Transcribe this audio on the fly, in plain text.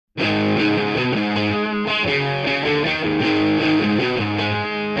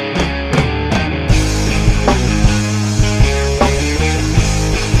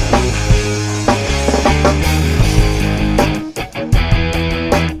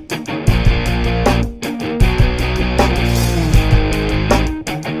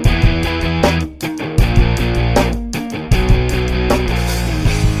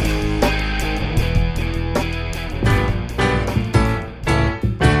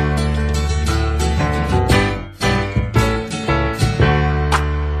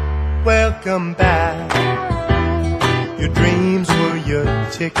welcome back. Your dreams were your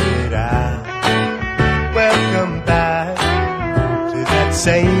ticket out. Welcome back to that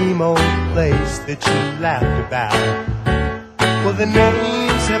same old place that you laughed about. Well, the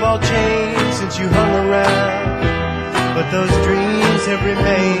names have all changed since you hung around, but those dreams have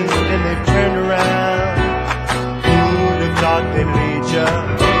remained and they've turned around. Who'd have thought they'd lead ya?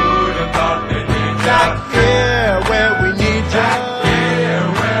 Who'd have thought they'd lead ya? Back here where we need ya. Back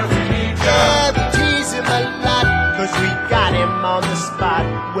here where we need ya. Yeah, we tease him a lot, 'cause we got him on the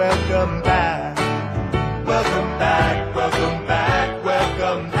spot. Welcome back. Welcome back. Welcome back.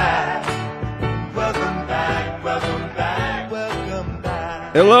 Welcome back. Welcome back. Welcome back. Welcome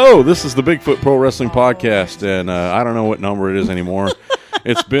back. Hello, this is the Bigfoot Pro Wrestling Podcast, and I don't know what number it is anymore.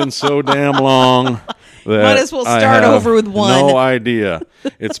 It's been so damn long that might as well start over with one. No idea.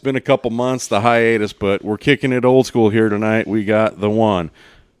 It's been a couple months, the hiatus, but we're kicking it old school here tonight. We got the one,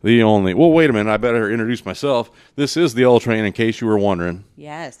 the only. Well, wait a minute. I better introduce myself. This is the L Train, in case you were wondering.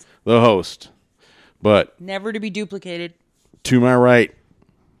 Yes. The host. But Never to be duplicated. to my right,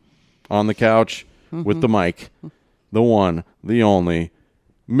 on the couch with the mic, the one, the only,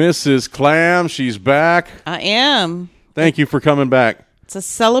 Mrs. Clam. She's back. I am. Thank you for coming back. It's a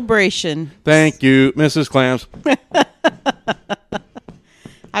celebration. Thank you, Mrs. Clams.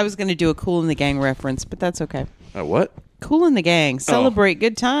 I was going to do a Kool and the Gang reference, but that's okay. What? Kool and the Gang. Celebrate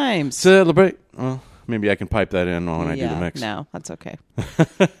good times. Celebrate. Well, maybe I can pipe that in when I do the mix. No, that's okay.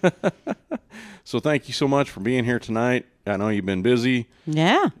 So thank you so much for being here tonight. I know you've been busy.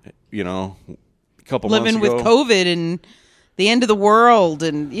 Yeah. You know, a couple Living months ago. with COVID and the end of the world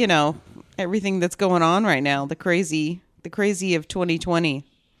and, everything that's going on right now. The crazy of 2020.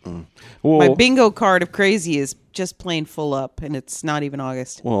 Well, My bingo card of crazy is just plain full up, and it's not even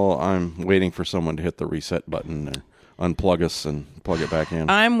August. Well, I'm waiting for someone to hit the reset button or unplug us and plug it back in.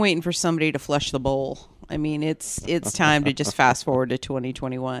 I'm waiting for somebody to flush the bowl. I mean, it's time to just fast forward to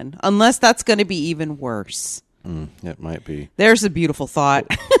 2021, unless that's going to be even worse. It might be. There's a beautiful thought.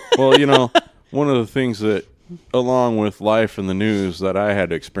 Well, one of the things that, along with life and the news that I had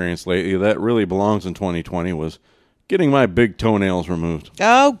to experience lately that really belongs in 2020 was getting my big toenails removed.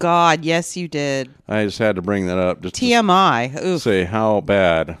 Oh, God. Yes, you did. I just had to bring that up just TMI. to Oof. say how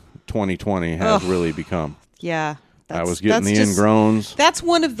bad 2020 has really become. Yeah. I was getting the ingrowns. That's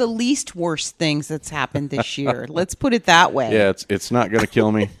one of the least worst things that's happened this year. Let's put it that way. Yeah, it's not going to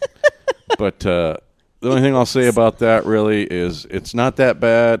kill me. But the only thing I'll say about that really is it's not that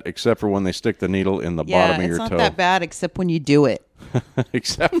bad except for when they stick the needle in the bottom of your toe. It's not that bad except when you do it.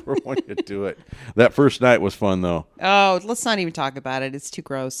 Except for when you do it. That first night was fun, though. Oh, let's not even talk about it. It's too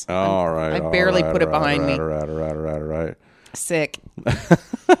gross. All right. I barely put it behind me. All right. Sick.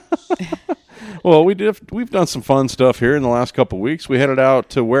 Well, we've done some fun stuff here in the last couple of weeks. We headed out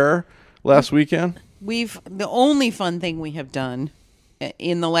to where last weekend? The only fun thing we have done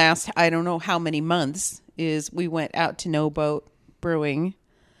in the last, I don't know how many months, is we went out to No Boat Brewing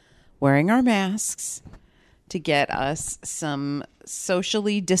wearing our masks to get us some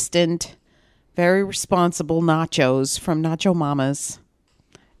socially distant, very responsible nachos from Nacho Mama's.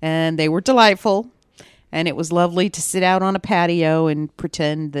 And they were delightful. And it was lovely to sit out on a patio and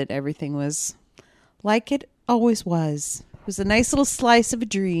pretend that everything was like it always was. It was a nice little slice of a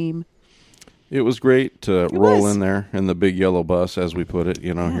dream. It was great to roll in there in the big yellow bus, as we put it,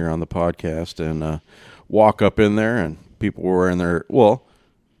 here on the podcast, and walk up in there, and people were wearing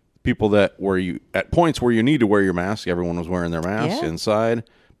people that at points where you need to wear your mask, everyone was wearing their masks inside.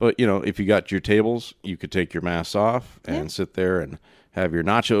 But, if you got your tables, you could take your masks off and sit there and have your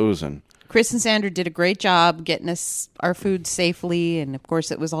nachos. And Chris and Sandra did a great job getting us our food safely, and of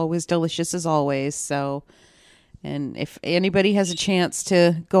course it was always delicious as always. So, and if anybody has a chance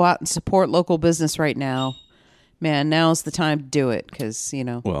to go out and support local business right now, man, now's the time to do it because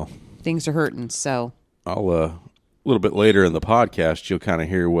things are hurting. So I'll a little bit later in the podcast, you'll kind of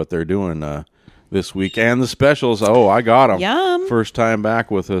hear what they're doing this week and the specials. Oh, I got them. Yum. First time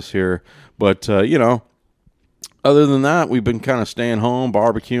back with us here, but other than that, we've been kind of staying home,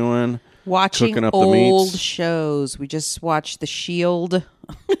 barbecuing. Watching cooking up old the meats. shows. We just watched The Shield.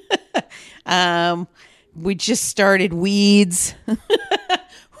 We just started Weeds.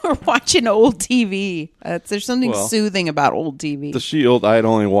 We're watching old TV. There's something soothing about old TV. The Shield, I had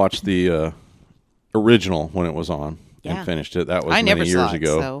only watched the original when it was on and finished it. That was many years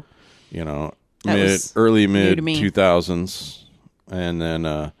ago. So. Early mid 2000s. And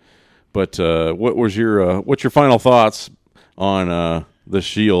then, but what's your final thoughts on The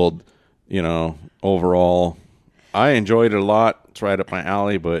Shield? Overall, I enjoyed it a lot. It's right up my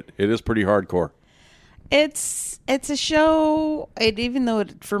alley, but it is pretty hardcore. It's a show. Even though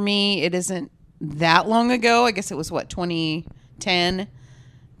for me it isn't that long ago. I guess it was 2010,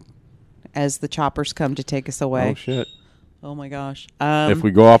 as the choppers come to take us away. Oh shit! Oh my gosh! If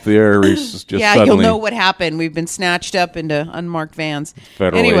we go off the air, Reese, just yeah, suddenly, you'll know what happened. We've been snatched up into unmarked vans.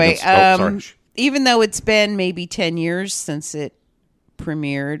 Federal Anyway, agents. even though it's been maybe 10 years since it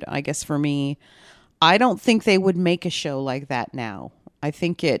premiered, I guess for me, I don't think they would make a show like that now. I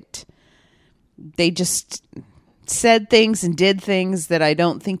think they just said things and did things that I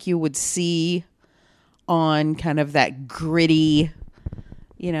don't think you would see on kind of that gritty,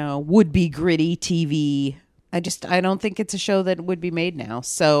 would-be gritty TV. I don't think it's a show that would be made now.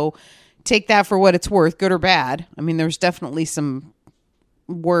 So take that for what it's worth, good or bad. I mean, there's definitely some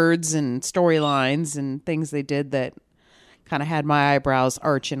words and storylines and things they did that kind of had my eyebrows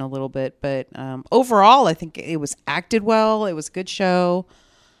arching a little bit. But overall, I think it was acted well. It was a good show.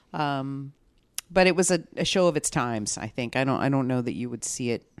 But it was a show of its times, I think. I don't know that you would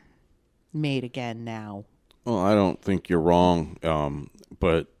see it made again now. Well, I don't think you're wrong.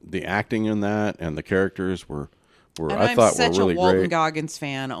 But the acting in that and the characters were I thought were really great. I'm such a Walton Goggins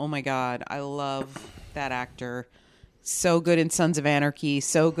fan. Oh my God, I love that actor. So good in Sons of Anarchy.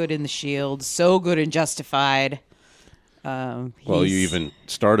 So good in The Shield. So good in Justified. Well, you even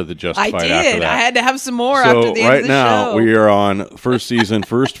started the Justified I did. after that. I had to have some more so after the end of the show. Right now, we are on first season,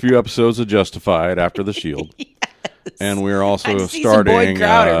 first few episodes of Justified after The Shield. Yes. And we're also starting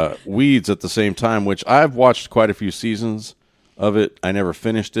Weeds at the same time, which I've watched quite a few seasons of it. I never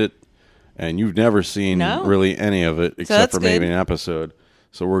finished it. And you've never seen really any of it except for maybe an episode.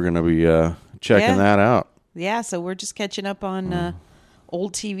 So we're going to be checking that out. Yeah, so we're just catching up on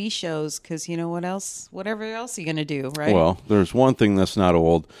old TV shows because you know what else? Whatever else you're going to do, right? Well, there's one thing that's not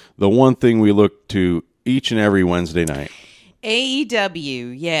old. The one thing we look to each and every Wednesday night.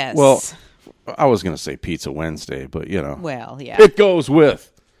 AEW, yes. Well, I was going to say Pizza Wednesday, but Well, yeah. It goes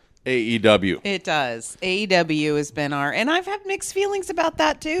with AEW. It does. AEW has been and I've had mixed feelings about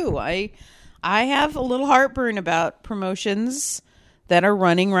that too. I have a little heartburn about promotions that are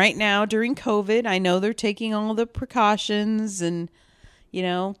running right now during COVID. I know they're taking all the precautions and,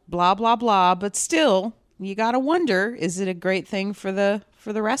 blah, blah, blah. But still, you got to wonder, is it a great thing for the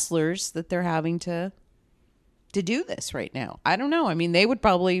wrestlers that they're having to do this right now? I don't know. I mean, they would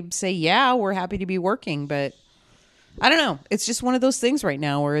probably say, yeah, we're happy to be working. But I don't know. It's just one of those things right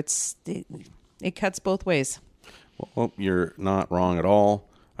now where it cuts both ways. Well, you're not wrong at all.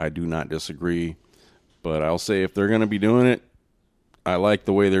 I do not disagree. But I'll say if they're going to be doing it, I like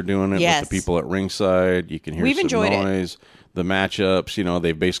the way they're doing it with the people at ringside. You can hear some noise. The matchups,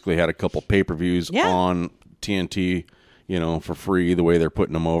 they've basically had a couple pay-per-views on TNT, for free, the way they're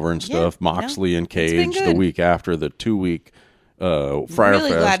putting them over and stuff. Moxley and Cage the week after the 2-week Friar Fest. I'm really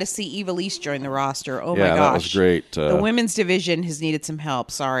glad to see Eva Lise join the roster. Oh, my gosh. That was great. The women's division has needed some help.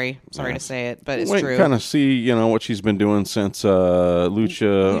 Sorry to say it, but it's true. Kind of see, what she's been doing since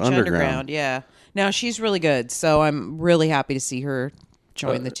Lucha Underground. Yeah. Now, she's really good, so I'm really happy to see her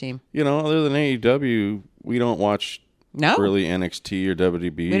join the team. Other than AEW, we don't watch really NXT or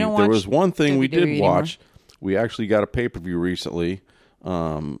WWE. There was one thing we did watch. We actually got a pay-per-view recently,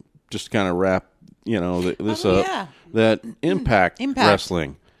 just to kind of wrap, this up. That Impact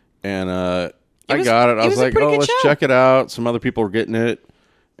Wrestling. And I got it. I was like, let's check it out. Some other people were getting it,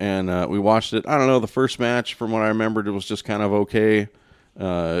 and we watched it. I don't know, the first match, from what I remembered, it was just kind of okay.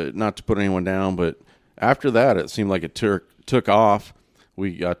 Not to put anyone down, but after that, it seemed like it took off.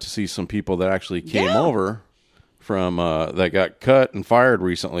 We got to see some people that actually came over from that got cut and fired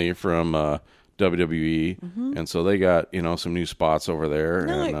recently from WWE, and so they got some new spots over there.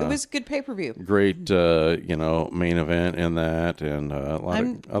 No, and, it was a good pay-per-view. Great, main event in that, and a lot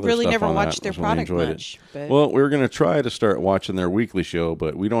of other really stuff never on watched that. their product much. But well, we were going to try to start watching their weekly show,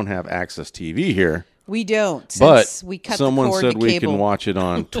 but we don't have Access TV here. We don't. But we cut someone the cord said to we cable. can watch it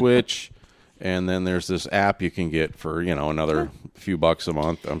on Twitch, and then there's this app you can get for another few bucks a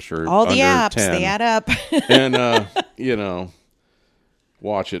month. I'm sure all the under apps 10. they add up, and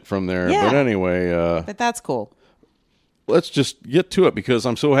watch it from there. Yeah. But anyway, but that's cool. Let's just get to it because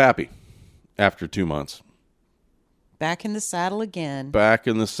I'm so happy. After 2 months, back in the saddle again. Back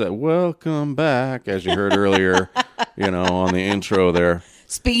in the set. Welcome back, as you heard earlier. On the intro there.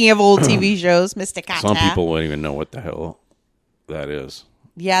 Speaking of old TV shows, Mr. Kata. Some people won't even know what the hell that is.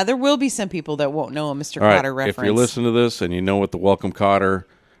 Yeah, there will be some people that won't know a Mr. Cotter reference. If you listen to this and you know what the Welcome Cotter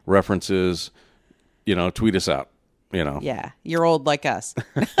reference is, tweet us out. Yeah, you're old like us.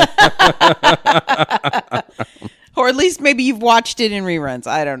 Or at least maybe you've watched it in reruns.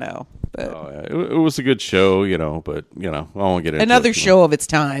 I don't know. But Oh, yeah. It was a good show, but, I won't get into another it. show of its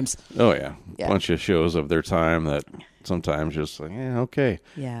times. Oh, yeah. Yeah. Bunch of shows of their time that sometimes just like, okay.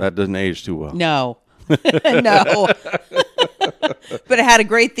 Yeah. That doesn't age too well. No. No. But it had a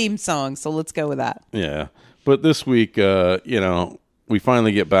great theme song, so let's go with that. Yeah. But this week, we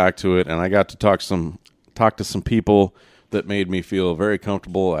finally get back to it, and I got to talk to some people that made me feel very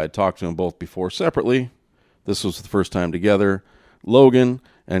comfortable. I had talked to them both before separately. This was the first time together. Logan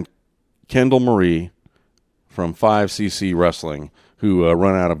and Kendall Marie from 5cc Wrestling, who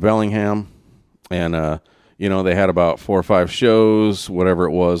run out of Bellingham. And, they had about 4 or 5 shows, whatever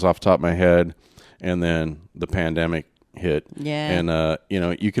it was, off the top of my head. And then the pandemic hit. Yeah. And,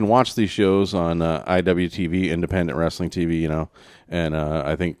 you can watch these shows on IWTV, Independent Wrestling TV, and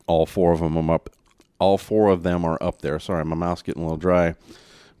I think all 4 of them are up there. Sorry, my mouth's getting a little dry.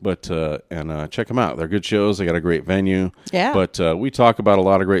 But, check them out. They're good shows. They got a great venue. Yeah. But we talk about a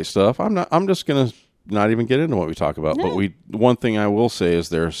lot of great stuff. I'm just going to not even get into what we talk about. No. But one thing I will say is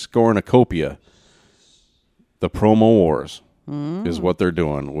they're scoring a copia. The promo wars is what they're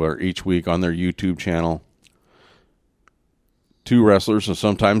doing, where each week on their YouTube channel, 2 wrestlers and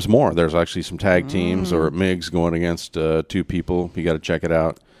sometimes more. There's actually some tag teams or MIGs going against 2 people. You got to check it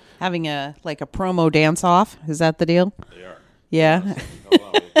out. Having a promo dance off. Is that the deal? They are. Yeah.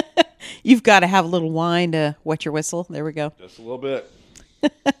 You've got to have a little wine to wet your whistle. There we go. Just a little bit.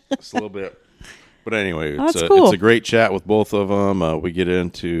 Just a little bit. But anyway, That's cool. It's a great chat with both of them. We get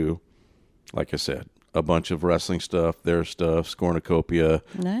into, like I said, a bunch of wrestling stuff, their stuff, Scornucopia,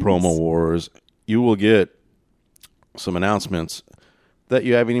 Nice. promo wars. You will get some announcements that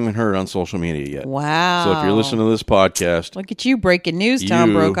you haven't even heard on social media yet. Wow. So if you're listening to this podcast, Look at you breaking news,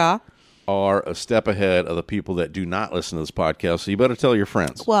 Tom You- Brokaw. are a step ahead of the people that do not listen to this podcast. So you better tell your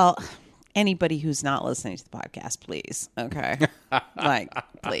friends. Well, anybody who's not listening to the podcast, please. Okay.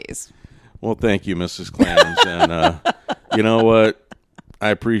 Please. Well, thank you, Mrs. Clams. And you know what? I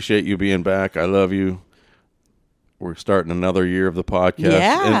appreciate you being back. I love you. We're starting another year of the podcast.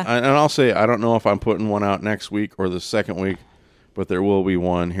 Yeah. And I'll say, I don't know if I'm putting one out next week or the second week, but there will be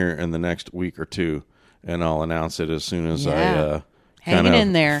one here in the next week or 2. And I'll announce it as soon as I kind Hanging of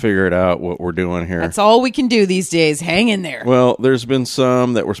in there. figure it out what we're doing here. That's all we can do these days. Hang in there. Well, there's been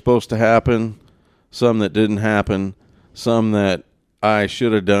some that were supposed to happen, some that didn't happen, some that I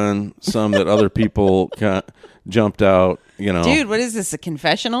should have done, some that other people jumped out, Dude, what is this, a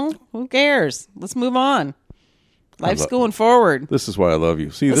confessional? Who cares? Let's move on. Life's going forward. This is why I love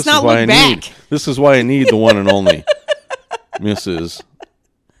you. See, Let's this not is why look I back. This is why I need the one and only Mrs.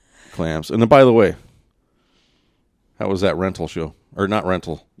 Clams. And then, by the way, how was that rental show? Or not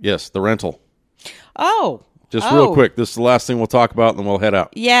rental. Yes, the rental. Oh. Just real quick. This is the last thing we'll talk about, and then we'll head out.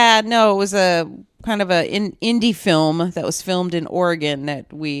 Yeah, no, it was a kind of an indie film that was filmed in Oregon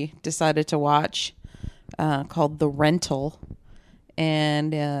that we decided to watch called The Rental.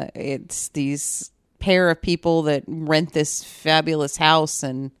 And it's these pair of people that rent this fabulous house,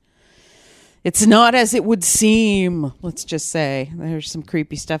 and it's not as it would seem, let's just say. There's some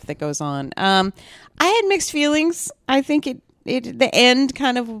creepy stuff that goes on. I had mixed feelings. I think the end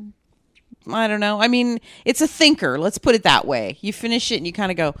kind of, I don't know. I mean, it's a thinker. Let's put it that way. You finish it and you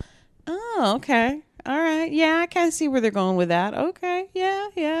kind of go, oh, okay. All right. Yeah, I kind of see where they're going with that. Okay.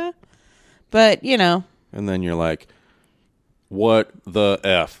 Yeah. But, And then you're like, what the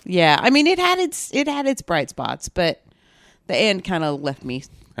F? yeah. I mean, it had its bright spots, but the end kind of left me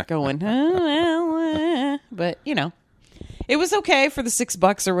going, but, it was okay for the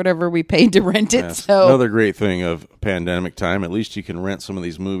 $6 or whatever we paid to rent it. Yes. So Another great thing of pandemic time, at least you can rent some of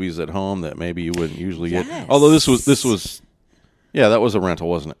these movies at home that maybe you wouldn't usually Yes. get. Although this was, yeah, that was a rental,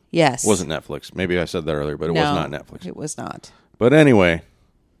 wasn't it? yes. It wasn't Netflix. Maybe I said that earlier, but it No, was not Netflix. It was not. But anyway,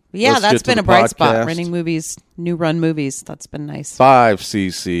 Yeah, Let's that's get to been the a bright spot. podcast. Renting movies, new run movies. That's been nice.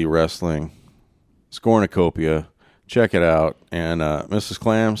 5cc Wrestling, Scornucopia. Check it out. And Mrs.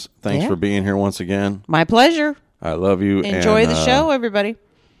 Clams, thanks Yeah. for being here once again. My pleasure. I love you. Enjoy and, the show, everybody.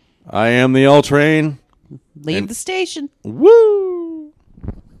 I am the L Train. Leave the station. Woo!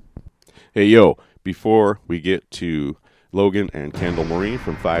 Hey, yo, before we get to Logan and Kendall Marie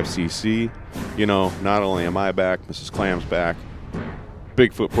from 5cc, not only am I back, Mrs. Clam's back,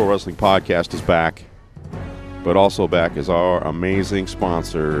 Bigfoot Pro Wrestling Podcast is back, but also back is our amazing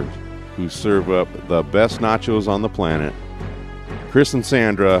sponsor who serve up the best nachos on the planet, Chris and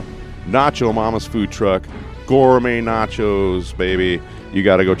Sandra, Nacho Mama's Food Truck, gourmet nachos, baby. You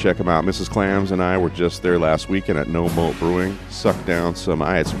got to go check them out. Mrs. Clams and I were just there last weekend at No Moat Brewing. Sucked down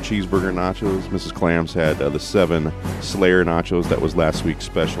I had some cheeseburger nachos. Mrs. Clams had the 7 Slayer nachos. That was last week's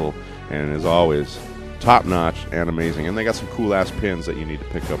special. And as always, top notch and amazing. And they got some cool ass pins that you need to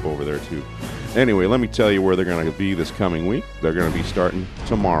pick up over there too. Anyway, let me tell you where they're going to be this coming week. They're going to be starting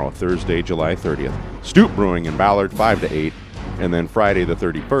tomorrow, Thursday, July 30th. Stoop Brewing in Ballard, 5 to 8. And then Friday the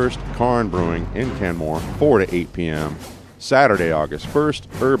 31st, Karn Brewing in Kenmore, 4 to 8 p.m. Saturday, August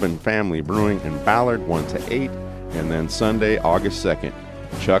 1st, Urban Family Brewing in Ballard, 1 to 8. And then Sunday, August 2nd,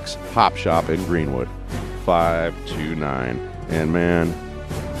 Chuck's Hop Shop in Greenwood, 5 to 9. And man,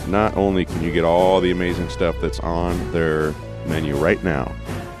 not only can you get all the amazing stuff that's on their menu right now,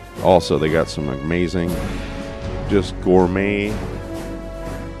 also they got some amazing, just gourmet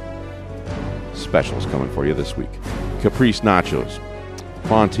specials coming for you this week. Caprese nachos,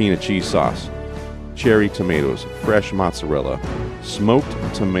 Fontina cheese sauce, cherry tomatoes, fresh mozzarella, smoked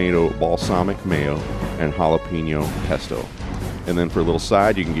tomato balsamic mayo, and jalapeno pesto. And then for a little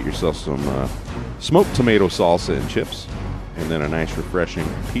side, you can get yourself some smoked tomato salsa and chips, and then a nice refreshing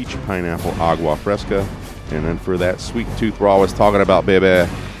peach pineapple agua fresca. And then for that sweet tooth we're always talking about, baby,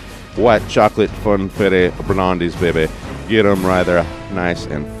 white chocolate funfetti blondies, baby. Get them rather nice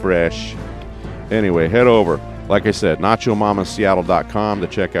and fresh. Anyway, head over, like I said, NachoMamasSeattle.com to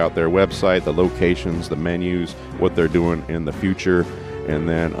check out their website, the locations, the menus, what they're doing in the future. And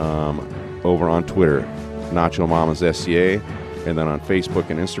then over on Twitter, Nacho Mamas SCA. And then on Facebook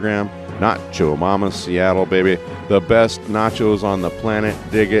and Instagram, Nacho Mamas Seattle, baby. The best nachos on the planet.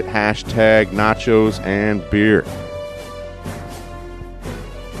 Dig it. Hashtag nachos and beer.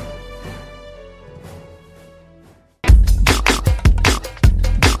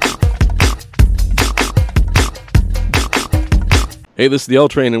 Hey, this is the L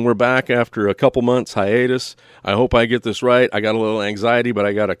Train, and we're back after a couple months hiatus. I hope I get this right. I got a little anxiety, but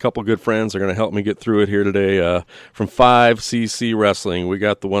I got a couple good friends that are going to help me get through it here today. From 5cc Wrestling, we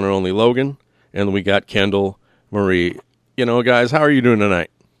got the one and only Logan, and we got Kendall Marie. You know, guys, how are you doing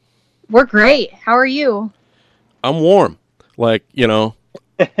tonight? We're great. How are you? I'm warm. Like, you know,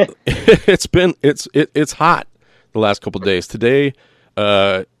 it's hot the last couple of days. Today,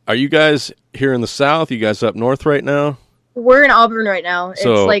 are you guys here in the South? You guys up north right now? We're in Auburn right now.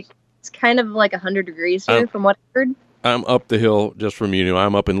 So, it's kind of like 100 degrees here from what I heard. I'm up the hill just from you.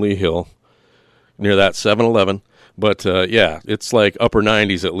 I'm up in Lee Hill near that 7-Eleven. But, yeah, it's like upper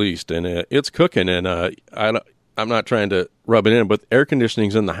 90s at least, and it's cooking. And I'm not trying to rub it in, but air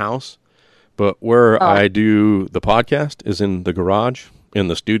conditioning's in the house. But where I do the podcast is in the garage, in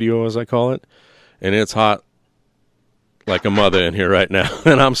the studio, as I call it. And it's hot like a mother in here right now.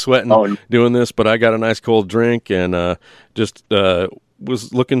 And I'm sweating doing this, but I got a nice cold drink and just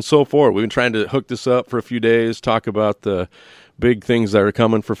was looking so forward. We've been trying to hook this up for a few days, talk about the big things that are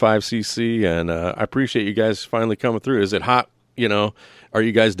coming for 5cc, and I appreciate you guys finally coming through. Is it hot? You know, are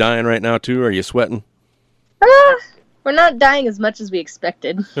you guys dying right now too? Are you sweating? We're not dying as much as we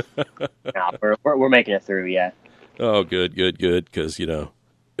expected. No, we're making it through, yeah. Oh, good, because, you know,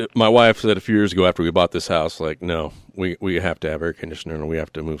 my wife said a few years ago after we bought this house, like, no, we have to have air conditioner and we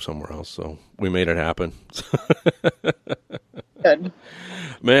have to move somewhere else. So we made it happen. Good.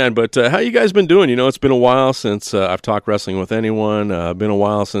 Man, but how you guys been doing? You know, it's been a while since I've talked wrestling with anyone. Been a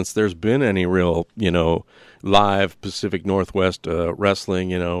while since there's been any real, you know, live Pacific Northwest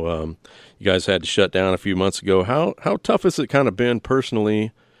wrestling. You know, you guys had to shut down a few months ago. How tough has it kind of been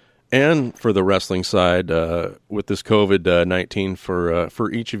personally and for the wrestling side with this COVID-19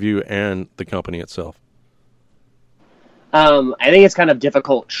 for each of you and the company itself? I think it's kind of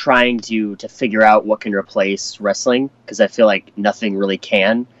difficult trying to figure out what can replace wrestling, because I feel like nothing really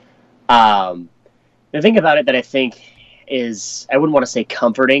can. The thing about it that I think is, I wouldn't want to say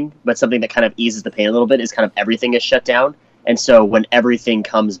comforting, but something that kind of eases the pain a little bit is kind of everything is shut down. And so when everything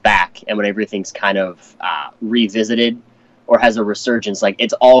comes back and when everything's kind of revisited or has a resurgence, like,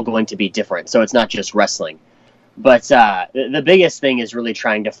 it's all going to be different. So it's not just wrestling. But the biggest thing is really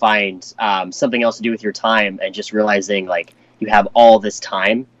trying to find something else to do with your time, and just realizing, like, you have all this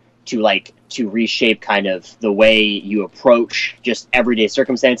time to reshape kind of the way you approach just everyday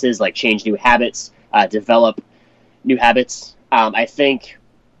circumstances, like change new habits, develop new habits. I think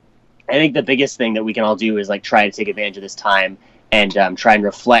the biggest thing that we can all do is, like, try to take advantage of this time and try and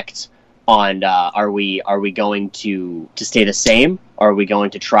reflect on are we going to stay the same? Or are we going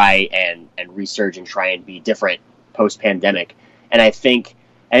to try and resurge and try and be different post-pandemic? And I think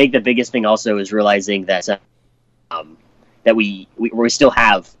the biggest thing also is realizing that that we still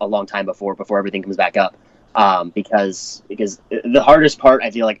have a long time before everything comes back up, because the hardest part,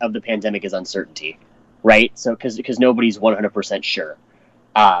 I feel like, of the pandemic is uncertainty, right? So because nobody's 100% sure.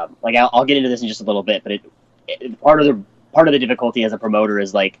 Like, I'll get into this in just a little bit, but part of the difficulty as a promoter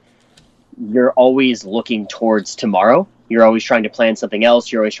is, like, you're always looking towards tomorrow, You're always trying to plan something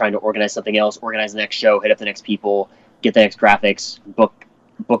else. You're always trying to organize something else, organize the next show, hit up the next people, get the next graphics, book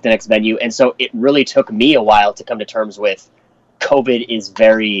the next venue. And so it really took me a while to come to terms with COVID is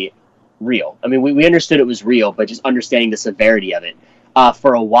very real. I mean, we understood it was real, but just understanding the severity of it.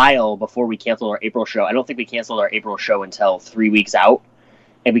 For a while before we canceled our April show, I don't think we canceled our April show until 3 weeks out.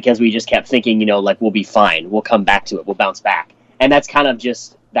 And because we just kept thinking, like, we'll be fine. We'll come back to it. We'll bounce back. And that's kind of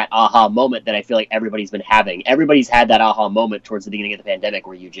just that aha moment that I feel like everybody's been having. Everybody's had that aha moment towards the beginning of the pandemic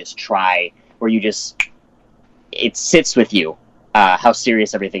where it sits with you how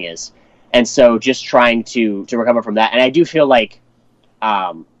serious everything is. And so just trying to recover from that. And I do feel like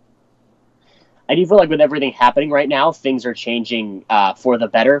with everything happening right now, things are changing for the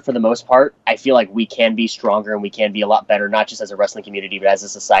better for the most part. I feel like we can be stronger and we can be a lot better, not just as a wrestling community, but as a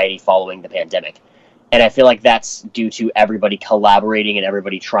society following the pandemic. And I feel like that's due to everybody collaborating and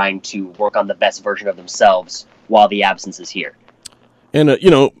everybody trying to work on the best version of themselves while the absence is here. And,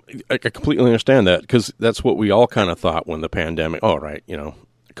 I completely understand that because that's what we all kind of thought when the pandemic, a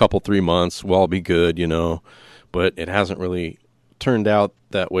couple, 3 months, we'll all be good, but it hasn't really turned out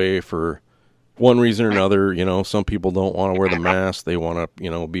that way for one reason or another. Some people don't want to wear the mask. They want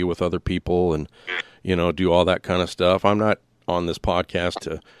to, be with other people and, do all that kind of stuff. I'm not on this podcast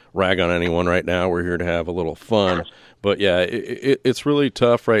to rag on anyone right now. We're here to have a little fun. But, yeah, it's really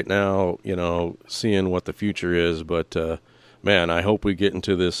tough right now, seeing what the future is. But, man, I hope we get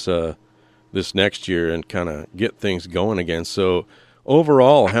into this next year and kind of get things going again. So,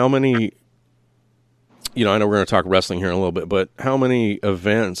 overall, how many, I know we're going to talk wrestling here in a little bit, but how many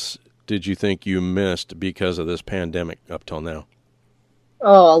events did you think you missed because of this pandemic up till now?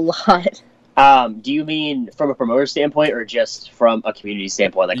 Oh, a lot. Do you mean from a promoter standpoint or just from a community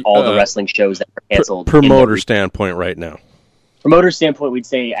standpoint, like all the wrestling shows that were canceled? Promoter standpoint right now. Promoter standpoint,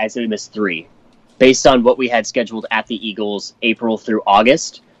 I'd say we missed 3. Based on what we had scheduled at the Eagles April through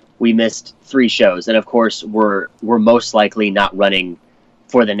August, we missed 3 shows. And of course, we're most likely not running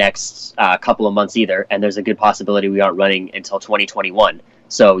for the next couple of months either. And there's a good possibility we aren't running until 2021.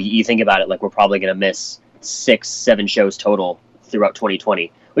 So you think about it, like we're probably going to miss 6-7 shows total throughout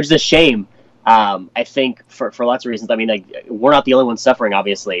 2020, which is a shame. I think for lots of reasons. I mean, like, we're not the only ones suffering,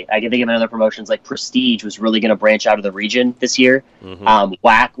 obviously. I can think of other promotions like Prestige was really going to branch out of the region this year. Mm-hmm.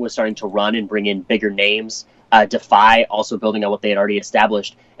 WAC was starting to run and bring in bigger names. Defy also building on what they had already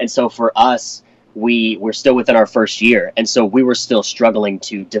established. And so for us, we're still within our first year. And so we were still struggling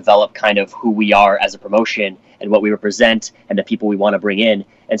to develop kind of who we are as a promotion and what we represent and the people we want to bring in.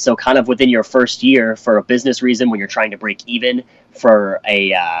 And so kind of within your first year, for a business reason, when you're trying to break even, for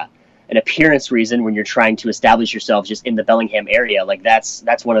an appearance reason, when you're trying to establish yourself just in the Bellingham area, like that's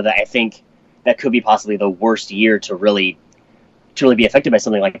one of the, I think that could be possibly the worst year to really be affected by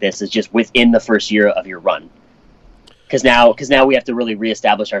something like this, is just within the first year of your run. Because now we have to really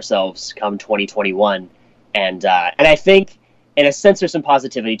reestablish ourselves come 2021, and I think in a sense there's some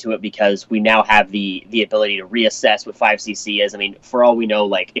positivity to it because we now have the ability to reassess what 5cc is. I mean, for all we know,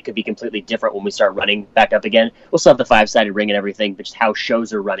 like, it could be completely different when we start running back up again. We'll still have the 5-sided ring and everything, but just how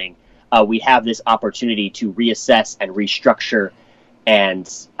shows are running, we have this opportunity to reassess and restructure and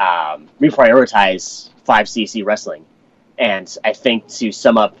reprioritize 5cc wrestling. And I think, to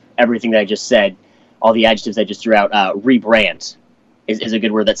sum up everything that I just said, all the adjectives I just threw out, rebrand is a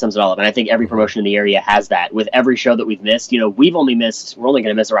good word that sums it all up. And I think every promotion in the area has that. With every show that we've missed, we're only going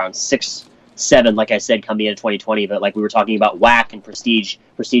to miss around 6-7, like I said, come the end of 2020. But like we were talking about WAC and Prestige.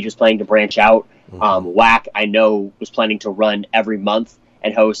 Prestige was planning to branch out. WAC, I know, was planning to run every month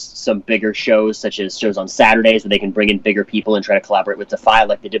and host some bigger shows, such as shows on Saturdays where they can bring in bigger people and try to collaborate with Defy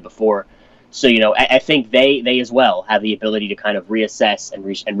like they did before. So, I think they as well have the ability to kind of reassess and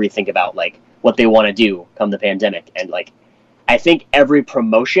rethink about, like, what they want to do come the pandemic. And, like, I think every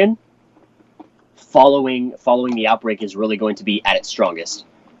promotion following the outbreak is really going to be at its strongest,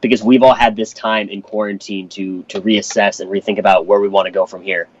 because we've all had this time in quarantine to reassess and rethink about where we want to go from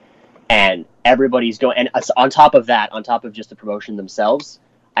here. And everybody's going, and on top of just the promotion themselves,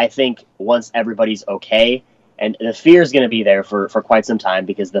 I think once everybody's okay, and the fear is going to be there for quite some time,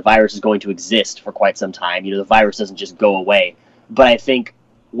 because the virus is going to exist for quite some time. The virus doesn't just go away. But I think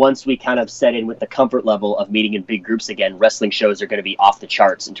once we kind of set in with the comfort level of meeting in big groups again, wrestling shows are going to be off the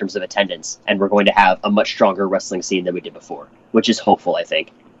charts in terms of attendance, and we're going to have a much stronger wrestling scene than we did before, which is hopeful, I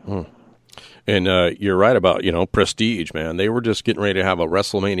think. And you're right about, Prestige, man. They were just getting ready to have a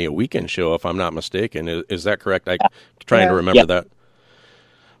WrestleMania weekend show, if I'm not mistaken. Is that correct? I'm trying to remember that.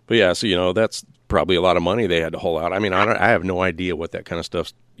 But yeah, so that's probably a lot of money they had to haul out. I mean, I have no idea what that kind of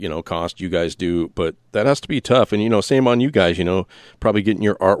stuff cost. You guys do, but that has to be tough. And same on you guys. Probably getting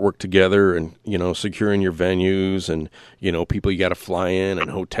your artwork together and securing your venues and people you got to fly in and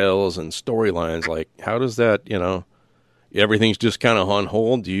hotels and storylines. Like, how does that everything's just kind of on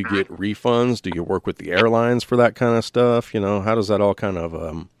hold? Do you get refunds? Do you work with the airlines for that kind of stuff? How does that all kind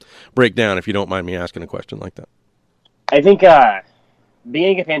of break down? If you don't mind me asking a question like that. I think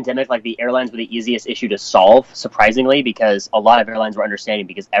beginning of pandemic, like the airlines were the easiest issue to solve, surprisingly, because a lot of airlines were understanding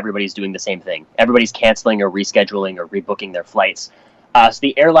because everybody's doing the same thing. Everybody's canceling or rescheduling or rebooking their flights. So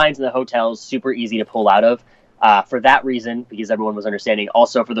the airlines and the hotels, super easy to pull out of for that reason, because everyone was understanding.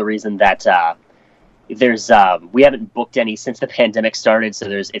 Also for the reason that we haven't booked any since the pandemic started, so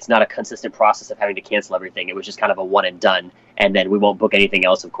it's not a consistent process of having to cancel everything. It was just kind of a one and done, and then we won't book anything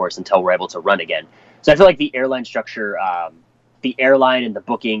else, of course, until we're able to run again. So I feel like the airline structure, the airline and the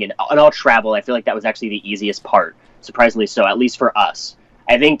booking and all travel, I feel like that was actually the easiest part, surprisingly so, at least for us.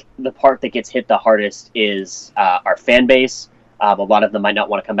 I think the part that gets hit the hardest is our fan base. A lot of them might not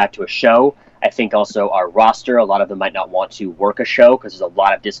want to come back to a show. I think also our roster, a lot of them might not want to work a show because there's a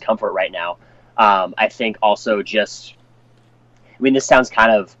lot of discomfort right now. I think also this sounds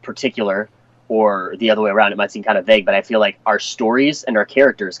kind of particular, or the other way around, it might seem kind of vague, but I feel like our stories and our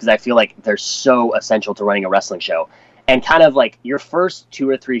characters, because I feel like they're so essential to running a wrestling show. And kind of like your first 2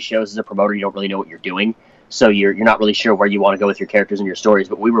 or 3 shows as a promoter, you don't really know what you're doing. So you're not really sure where you want to go with your characters and your stories.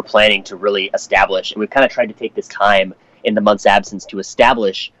 But we were planning to really establish, and we've kind of tried to take this time in the month's absence to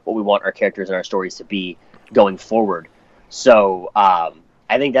establish what we want our characters and our stories to be going forward. So I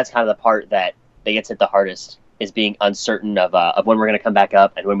think that's kind of the part that gets hit the hardest, is being uncertain of when we're going to come back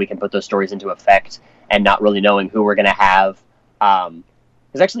up and when we can put those stories into effect, and not really knowing who we're going to have.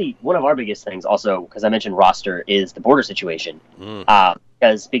 Because actually, one of our biggest things, also, because I mentioned roster, is the border situation.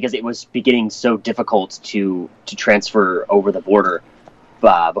 Because it was beginning so difficult to transfer over the border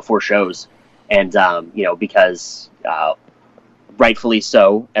before shows, and because rightfully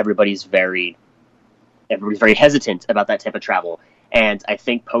so, everybody's very hesitant about that type of travel. And I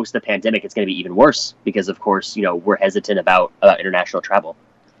think post the pandemic, it's going to be even worse because, of course, we're hesitant about international travel.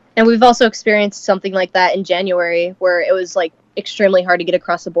 And we've also experienced something like that in January, where it was like extremely hard to get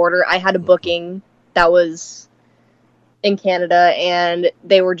across the border. I had a booking that was in Canada, and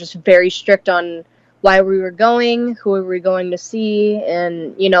they were just very strict on why we were going, who we were going to see,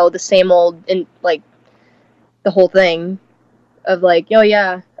 and the same old, and like the whole thing of like, oh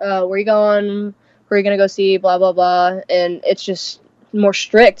yeah, where are you going? Who are you gonna go see? Blah blah blah. And it's just more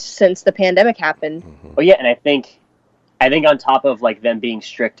strict since the pandemic happened. Oh yeah, and I think on top of like them being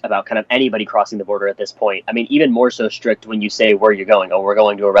strict about kind of anybody crossing the border at this point, I mean, even more so strict when you say where you're going. Oh, we're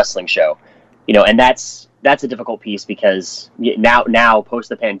going to a wrestling show, and that's a difficult piece because now post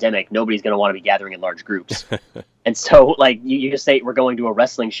the pandemic, nobody's going to want to be gathering in large groups. And so like you just say we're going to a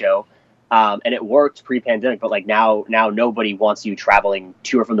wrestling show, and it worked pre-pandemic, but like now nobody wants you traveling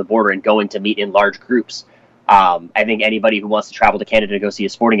to or from the border and going to meet in large groups. I think anybody who wants to travel to Canada to go see a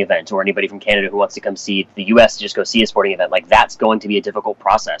sporting event, or anybody from Canada who wants to come see the U.S. to just go see a sporting event, like that's going to be a difficult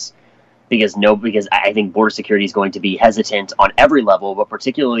process because I think border security is going to be hesitant on every level, but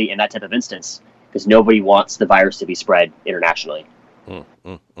particularly in that type of instance, because nobody wants the virus to be spread internationally.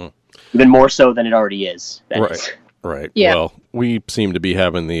 Even more so than it already is. Right. Yeah. Well, we seem to be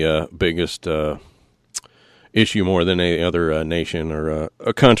having the biggest issue more than any other nation or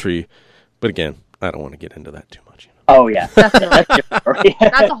a country. But again, I don't want to get into that too much. Oh, yeah. That's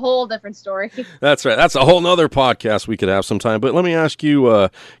a whole different story. That's right. That's a whole nother podcast we could have sometime. But let me ask you,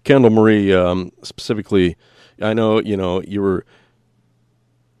 Kendall Marie, specifically, I know, you were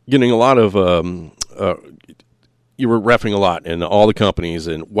getting a lot of, you were reffing a lot in all the companies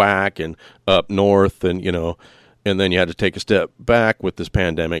and WAC and up north and, and then you had to take a step back with this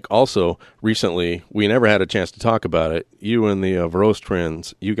pandemic. Also, recently, we never had a chance to talk about it. You and the Veros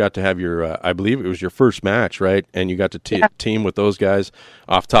Twins, you got to have your, I believe it was your first match, right? And you got to team with those guys.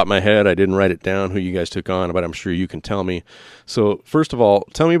 Off the top of my head, I didn't write it down who you guys took on, but I'm sure you can tell me. So, first of all,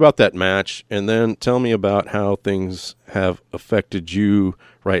 tell me about that match, and then tell me about how things have affected you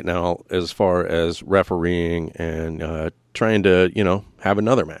right now as far as refereeing and trying to, have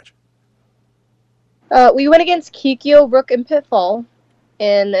another match. We went against Kikyo, Rook, and Pitfall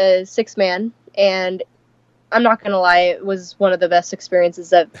in a 6-man, and I'm not gonna lie, it was one of the best experiences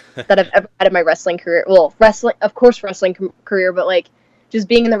that I've ever had in my wrestling career. Well, wrestling career, but like just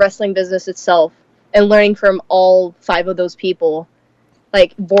being in the wrestling business itself and learning from all 5 of those people.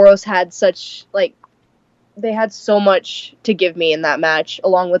 Like Boros had they had so much to give me in that match,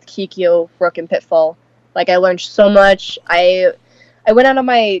 along with Kikyo, Rook, and Pitfall. Like I learned so much. I went out of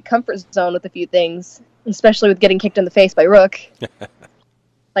my comfort zone with a few things, especially with getting kicked in the face by Rook.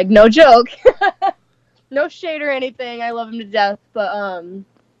 Like, no joke. No shade or anything. I love him to death. But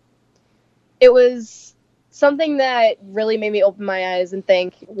it was something that really made me open my eyes and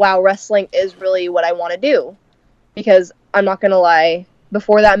think, wow, wrestling is really what I want to do. Because I'm not going to lie,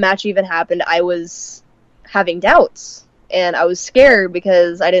 before that match even happened, I was having doubts. And I was scared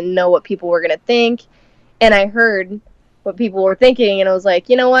because I didn't know what people were going to think. And I heard what people were thinking, and I was like,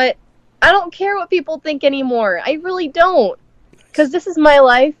 you know what? I don't care what people think anymore. I really don't. Because this is my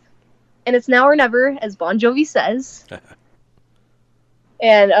life, and it's now or never, as Bon Jovi says.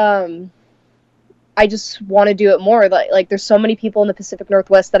 And I just want to do it more. Like, there's so many people in the Pacific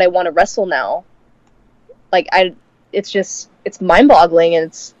Northwest that I want to wrestle now. Like, it's mind-boggling, and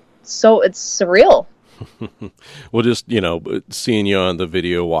it's surreal. Well, just, seeing you on the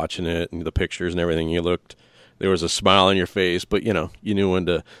video, watching it, and the pictures and everything, there was a smile on your face, but, you knew when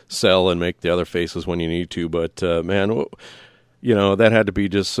to sell and make the other faces when you need to. But, man, that had to be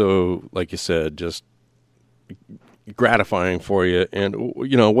just so, like you said, just gratifying for you. And,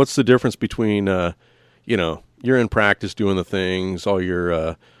 what's the difference between, you're in practice doing the things, all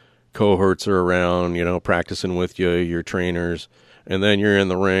your cohorts are around, practicing with you, your trainers, and then you're in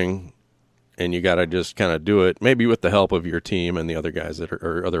the ring and you got to just kind of do it, maybe with the help of your team and the other guys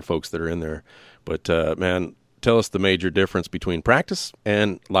or other folks that are in there. But, man, tell us the major difference between practice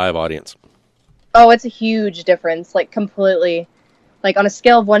and live audience. Oh, it's a huge difference, like completely. Like on a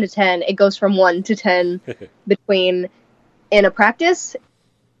scale of 1 to 10, it goes from 1 to 10 between in a practice,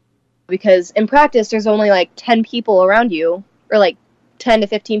 because in practice there's only like 10 people around you, or like 10 to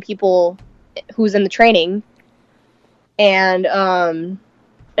 15 people who's in the training, and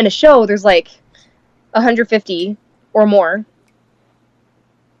in a show there's like 150 or more.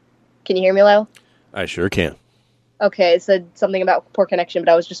 Can you hear me, Lyle? I sure can. Okay, it said something about poor connection,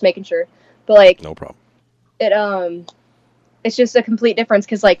 but I was just making sure. But like, no problem. It's just a complete difference,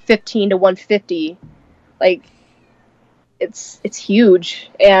 because like 15 to 150, like it's huge.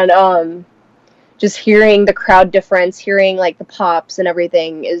 And just hearing the crowd difference, hearing like the pops and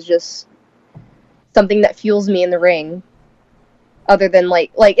everything is just something that fuels me in the ring. Other than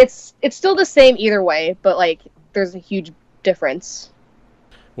like it's still the same either way, but like there's a huge difference.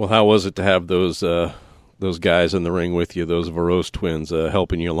 Well, how was it to have those guys in the ring with you, those Varos twins,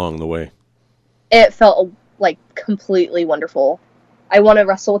 helping you along the way? It felt like completely wonderful. I want to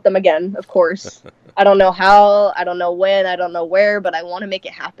wrestle with them again, of course. I don't know how, I don't know when, I don't know where, but I want to make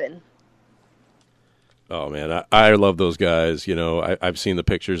it happen. Oh, man, I love those guys. I've seen the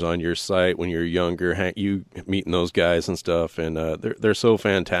pictures on your site when you're younger, you meeting those guys and stuff, and they're so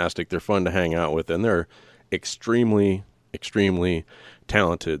fantastic. They're fun to hang out with, and they're extremely, extremely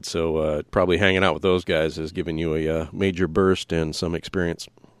talented. So probably hanging out with those guys has given you a major burst and some experience.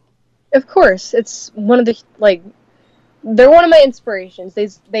 Of course. It's one of the, they're one of my inspirations.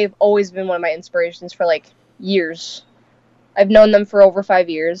 They've always been one of my inspirations for years. I've known them for over 5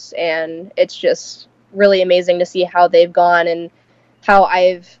 years, and it's just really amazing to see how they've gone and how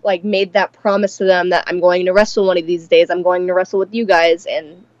I've made that promise to them that I'm going to wrestle one of these days. I'm going to wrestle with you guys,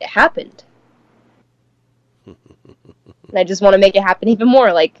 and it happened. And I just want to make it happen even more.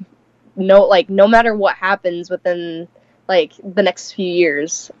 No matter what happens within the next few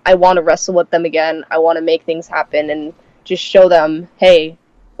years, I want to wrestle with them again. I want to make things happen and just show them, hey,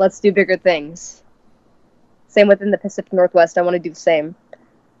 let's do bigger things. Same within the Pacific Northwest. I want to do the same.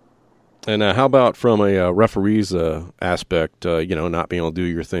 And how about from a referee's aspect, not being able to do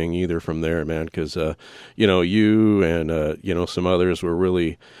your thing either from there, man? Because, you and, some others were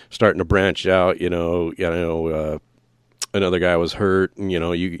really starting to branch out. Another guy was hurt, and,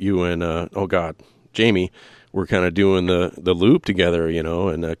 you and, Jamie were kind of doing the loop together,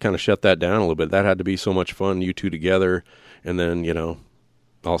 and kind of shut that down a little bit. That had to be so much fun, you two together. And then, all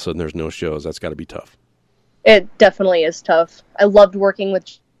of a sudden there's no shows. That's got to be tough. It definitely is tough. I loved working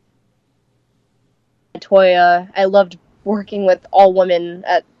with Toya. I loved working with all women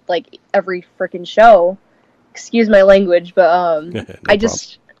at every freaking show. Excuse my language, but No I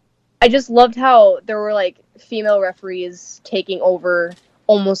just loved how there were female referees taking over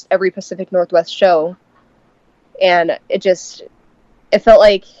almost every Pacific Northwest show, and it felt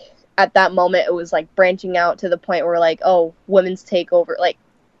like at that moment it was branching out to the point where women's takeover,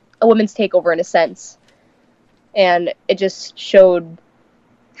 a women's takeover in a sense, and it just showed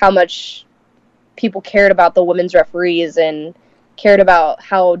how much people cared about the women's referees and cared about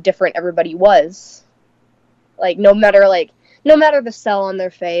how different everybody was. No matter the cell on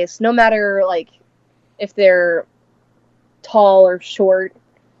their face, no matter if they're tall or short,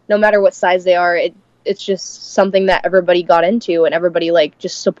 no matter what size they are, it's just something that everybody got into and everybody like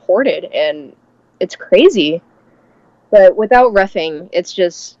just supported, and it's crazy. But without reffing, it's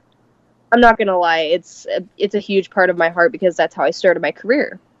just, I'm not gonna lie, it's a huge part of my heart because that's how I started my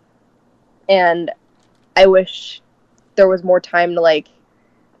career. And I wish there was more time to like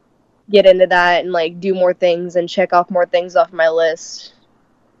get into that and like do more things and check off more things off my list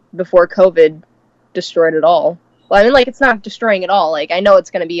before COVID destroyed it all. Well, I mean, like, it's not destroying it all. Like, I know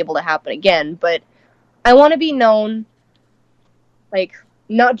it's going to be able to happen again, but I want to be known, like,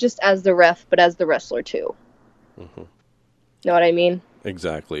 not just as the ref, but as the wrestler too. Mm-hmm. Know what I mean?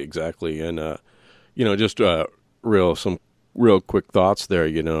 Exactly. And, just some real quick thoughts there,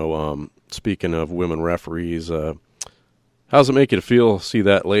 speaking of women referees, how's it make you feel see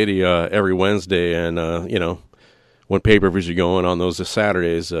that lady every Wednesday and, when pay-per-views are going on those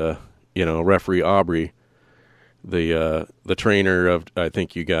Saturdays, referee Aubrey, the trainer of, I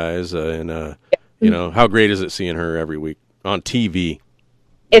think, you guys, how great is it seeing her every week on TV?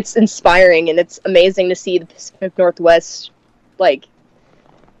 It's inspiring, and it's amazing to see the Pacific Northwest, like,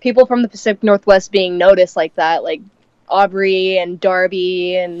 people from the Pacific Northwest being noticed like that, like Aubrey and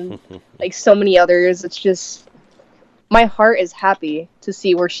Darby and like so many others. It's just, my heart is happy to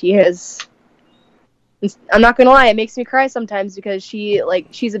see where she is. I'm not gonna lie, it makes me cry sometimes because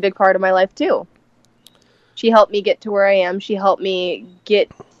she's a big part of my life too. She helped me get to where I am. She helped me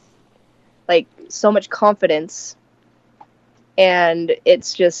get like so much confidence, and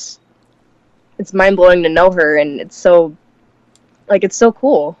it's mind-blowing to know her, and it's so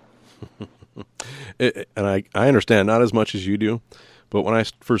cool. And I understand not as much as you do, but when I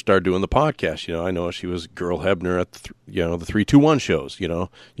first started doing the podcast, I know she was Girl Hebner at the 321 shows. You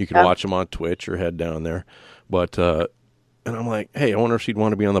could watch them on Twitch or head down there. But and I'm like, hey, I wonder if she'd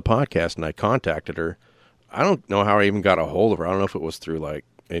want to be on the podcast. And I contacted her. I don't know how I even got a hold of her. I don't know if it was through like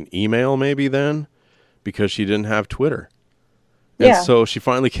an email maybe then, because she didn't have Twitter. And so she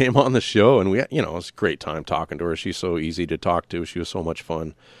finally came on the show, and we, it was a great time talking to her. She's so easy to talk to. She was so much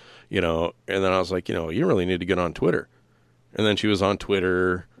fun, and then I was like, you really need to get on Twitter. And then she was on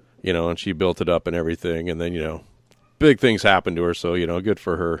Twitter, and she built it up and everything. And then, big things happened to her. So, good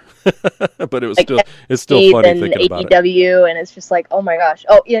for her. But it was it's still funny thinking about it. AEW, and it's just like, oh my gosh.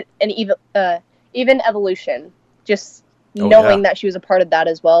 Oh, yeah. And even Evolution, just knowing that she was a part of that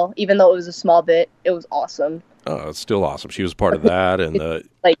as well, even though it was a small bit, it was awesome. Oh, it's still awesome. She was part of that. And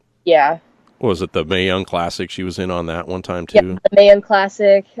what was it, the Mae Young Classic? She was in on that one time too. Yeah, the Mae Young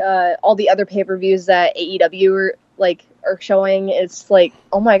Classic, all the other pay-per-views that AEW are showing. It's like,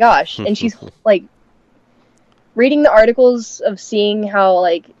 oh my gosh. And she's like reading the articles of seeing how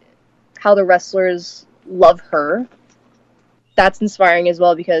the wrestlers love her. That's inspiring as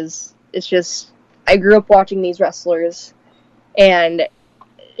well, because it's just, I grew up watching these wrestlers, and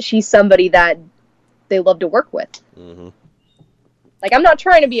she's somebody that they love to work with. Mm-hmm. Like, I'm not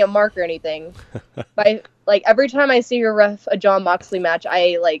trying to be a mark or anything, but every time I see her ref a Jon Moxley match,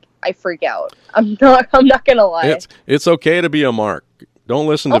 I freak out. I'm not gonna lie. It's okay to be a mark. Don't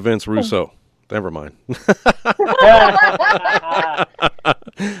listen to Vince Russo. Never mind.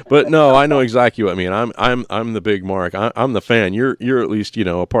 But no, I know exactly what I mean. I'm the big mark. I'm the fan. You're at least,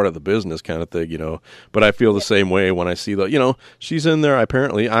 a part of the business kind of thing, But I feel the same way when I see she's in there.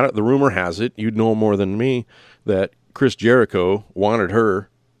 Apparently, the rumor has it, you'd know more than me, that Chris Jericho wanted her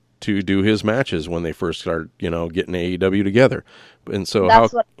to do his matches when they first started, getting AEW together. And so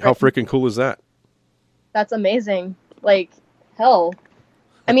how freaking cool is that? That's amazing. Like, hell.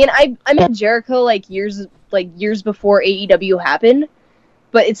 I mean, I met Jericho years before AEW happened,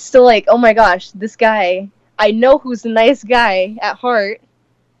 but it's still like, oh my gosh, this guy, I know who's a nice guy at heart,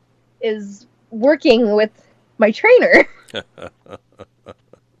 is working with my trainer.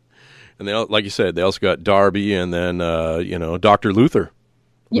 And they, like you said, they also got Darby, and then Dr. Luther.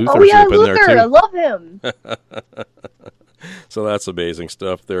 Luther, I love him. So that's amazing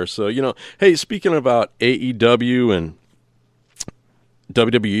stuff there. So hey, speaking about AEW and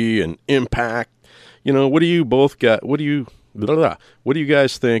WWE and Impact, what do you both got? What do you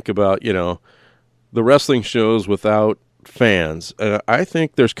guys think about the wrestling shows without fans? I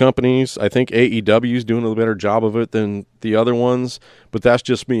think there's companies. I think AEW is doing a better job of it than the other ones, but that's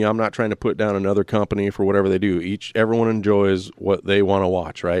just me. I'm not trying to put down another company for whatever they do. Everyone enjoys what they want to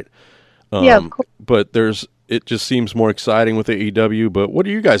watch, right? Yeah, of course. But it just seems more exciting with AEW. But what are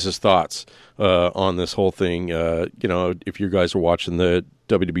you guys' thoughts on this whole thing? If you guys are watching the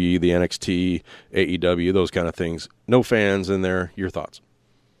WWE, the NXT, AEW, those kind of things, no fans in there, your thoughts?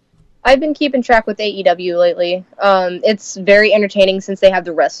 I've been keeping track with AEW lately. It's very entertaining since they have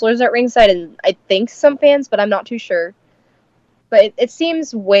the wrestlers at ringside, and I think some fans, but I'm not too sure. but it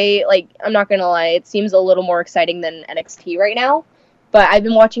seems way, like, I'm not gonna lie, it seems a little more exciting than NXT right now. But I've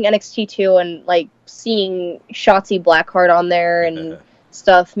been watching NXT too, and like seeing Shotzi Blackheart on there and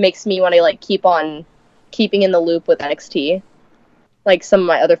stuff makes me want to like keep on keeping in the loop with NXT. Like some of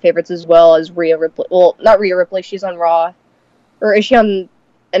my other favorites as well as Rhea Ripley. Well, not Rhea Ripley, she's on Raw. Or is she on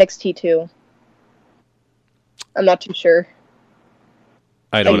NXT too? I'm not too sure.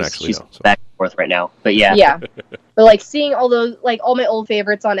 I don't actually know. So. Back and forth right now, but yeah. Yeah. But like seeing all those, like all my old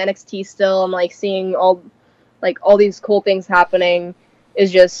favorites on NXT still, I'm like seeing all these cool things happening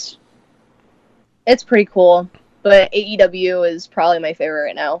is just, it's pretty cool. But AEW is probably my favorite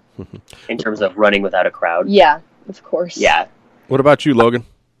right now. In terms of running without a crowd. Yeah, of course. Yeah. What about you, Logan?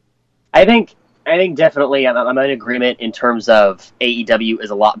 I think definitely I'm in agreement in terms of AEW is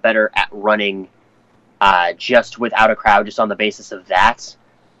a lot better at running just without a crowd, just on the basis of that.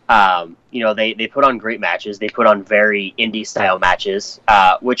 They put on great matches. They put on very indie-style matches,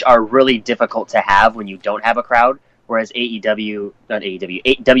 which are really difficult to have when you don't have a crowd. Whereas WWE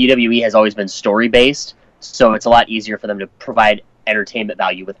has always been story-based, so it's a lot easier for them to provide entertainment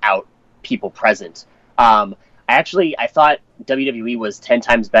value without people present. I thought WWE was 10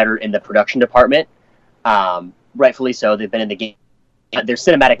 times better in the production department. Rightfully so. They've been in the game. Their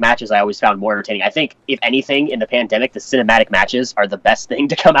cinematic matches I always found more entertaining. I think, if anything, in the pandemic, the cinematic matches are the best thing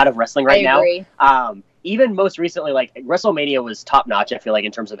to come out of wrestling right now. I agree. Even most recently, like, WrestleMania was top-notch, I feel like,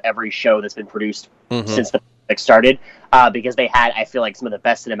 in terms of every show that's been produced since the pandemic started, because they had, I feel like, some of the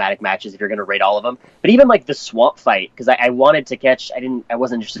best cinematic matches, if you're going to rate all of them. But even, like, the Swamp Fight, because I wanted to catch, I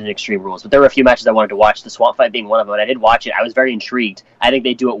wasn't interested in Extreme Rules, but there were a few matches I wanted to watch, the Swamp Fight being one of them, and I did watch it. I was very intrigued. I think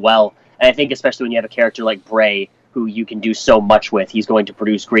they do it well, and I think especially when you have a character like Bray, who you can do so much with, he's going to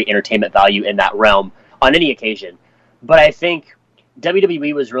produce great entertainment value in that realm on any occasion. But I think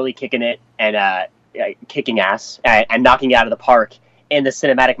WWE was really kicking it and kicking ass and knocking it out of the park in the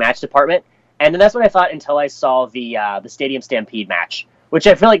cinematic match department. And then that's what I thought until I saw the Stadium Stampede match, which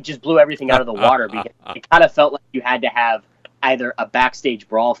I feel like just blew everything out of the water because it kind of felt like you had to have either a backstage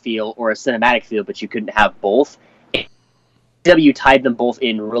brawl feel or a cinematic feel, but you couldn't have both. WWE tied them both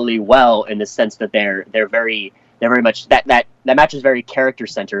in really well in the sense that they're very much that match is very character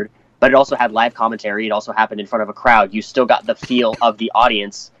centered, but it also had live commentary. It also happened in front of a crowd. You still got the feel of the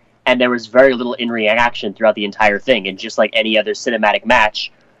audience, and there was very little in reaction throughout the entire thing. And just like any other cinematic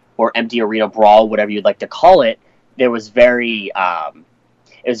match or empty arena brawl, whatever you'd like to call it, it was very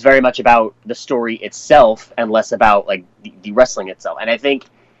much about the story itself and less about like the wrestling itself. And I think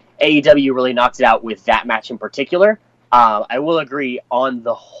AEW really knocked it out with that match in particular. I will agree, on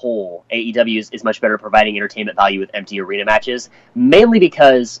the whole, AEW is much better at providing entertainment value with empty arena matches, mainly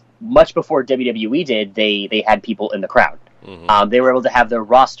because much before WWE did, they had people in the crowd. They were able to have their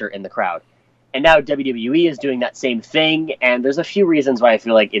roster in the crowd. And now WWE is doing that same thing, and there's a few reasons why I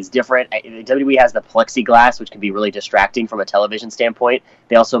feel like it's different. WWE has the plexiglass, which can be really distracting from a television standpoint.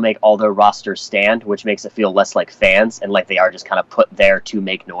 They also make all their rosters stand, which makes it feel less like fans and like they are just kind of put there to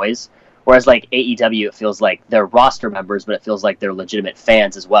make noise. Whereas, like, AEW, it feels like they're roster members, but it feels like they're legitimate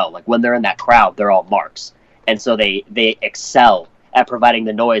fans as well. Like, when they're in that crowd, they're all marks. And so they excel at providing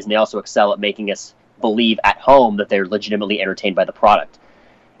the noise, and they also excel at making us believe at home that they're legitimately entertained by the product.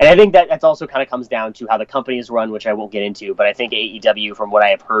 And I think that's also kind of comes down to how the company is run, which I won't get into, but I think AEW, from what I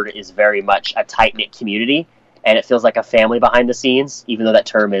have heard, is very much a tight-knit community, and it feels like a family behind the scenes, even though that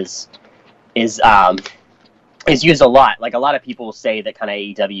term is used a lot. Like, a lot of people say that kind of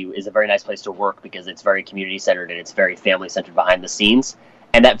AEW is a very nice place to work because it's very community-centered and it's very family-centered behind the scenes,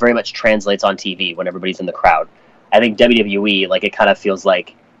 and that very much translates on TV when everybody's in the crowd. I think WWE, like, it kind of feels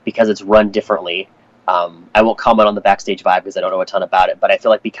like, because it's run differently, I won't comment on the backstage vibe because I don't know a ton about it, but I feel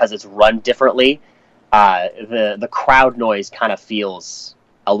like because it's run differently, the crowd noise kind of feels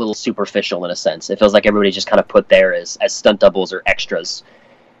a little superficial in a sense. It feels like everybody's just kind of put there as stunt doubles or extras.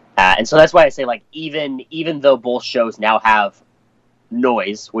 And so that's why I say, like, even though both shows now have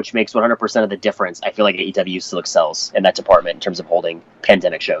noise, which makes 100% of the difference, I feel like AEW still excels in that department in terms of holding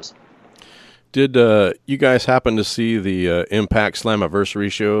pandemic shows. Did you guys happen to see the Impact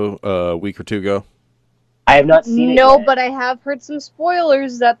Slammiversary show a week or two ago? I have not seen it No, yet. but I have heard some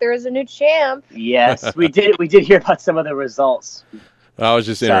spoilers that there is a new champ. Yes, we did hear about some of the results. I was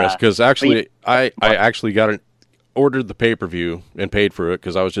just interested because actually I actually ordered the pay-per-view and paid for it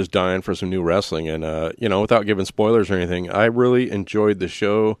because I was just dying for some new wrestling. And, without giving spoilers or anything, I really enjoyed the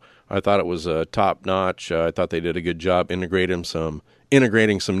show. I thought it was top-notch. I thought they did a good job integrating some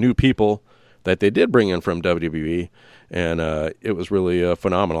new people that they did bring in from WWE. And it was really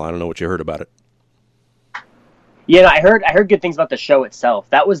phenomenal. I don't know what you heard about it. Yeah, I heard good things about the show itself.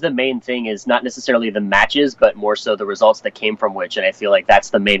 That was the main thing, is not necessarily the matches, but more so the results that came from which. And I feel like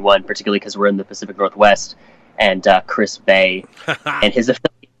that's the main one, particularly because we're in the Pacific Northwest, and Chris Bay and his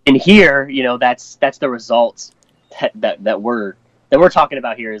affiliate. And here, that's the results that we're talking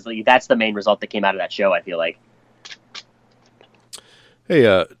about here. Is like, that's the main result that came out of that show, I feel like.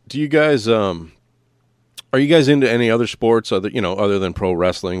 Hey, do you guys are you guys into any other sports other than pro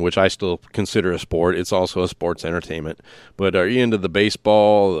wrestling, which I still consider a sport? It's also a sports entertainment. But are you into the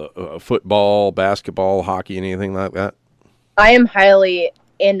baseball, football, basketball, hockey, anything like that? I am highly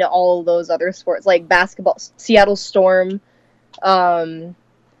into all of those other sports, like basketball, Seattle Storm,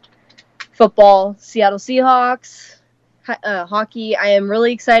 football, Seattle Seahawks, hockey. I am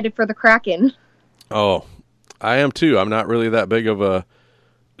really excited for the Kraken. Oh, I am too. I'm not really that big of a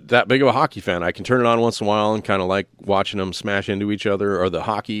hockey fan. I can turn it on once in a while and kind of like watching them smash into each other, or the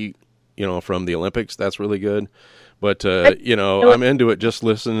hockey, from the Olympics. That's really good. But, I'm into it just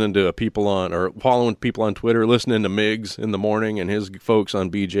listening to people or following people on Twitter, listening to Miggs in the morning and his folks on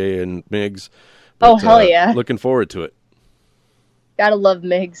BJ and Miggs. But, hell yeah. Looking forward to it. Gotta love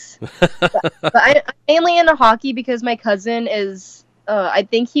Miggs. but I'm mainly into hockey because my cousin is, I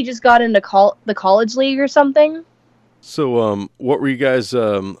think he just got into the college league or something. So, what were you guys'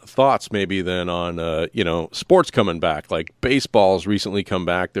 thoughts maybe then on, sports coming back? Like baseball's recently come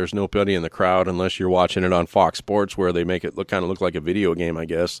back. There's nobody in the crowd unless you're watching it on Fox Sports, where they make it look like a video game, I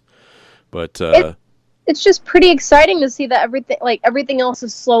guess. But it's just pretty exciting to see that everything else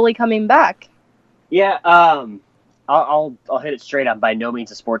is slowly coming back. Yeah, I'll hit it straight. I'm by no means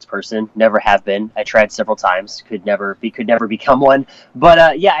a sports person. Never have been. I tried several times. Could never become one. But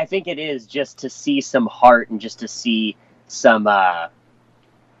I think it is just to see some heart and just to see some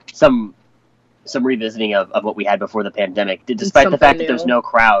revisiting of what we had before the pandemic. Despite the fact that there's no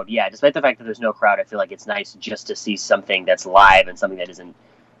crowd. Yeah, despite the fact that there's no crowd, I feel like it's nice just to see something that's live and something that isn't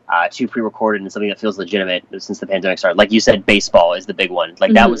too pre-recorded and something that feels legitimate since the pandemic started. Like you said, baseball is the big one.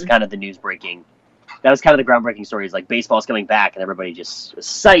 Like that was kind of the news breaking. That was kind of the groundbreaking story, is like baseball's coming back and everybody just was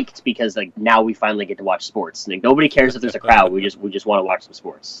psyched because like now we finally get to watch sports. Like nobody cares if there's a crowd. We just want to watch some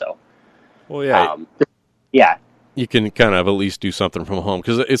sports. So, well, yeah, yeah. You can kind of at least do something from home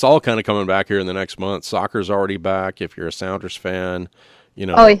because it's all kind of coming back here in the next month. Soccer's already back. If you're a Sounders fan,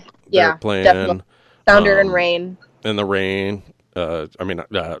 they're playing definitely. Sounder and Rain. And the Rain.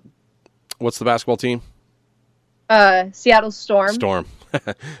 What's the basketball team? Seattle Storm. Storm.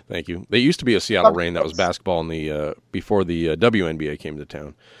 Thank you. They used to be a Seattle Rain that was basketball in the before the WNBA came to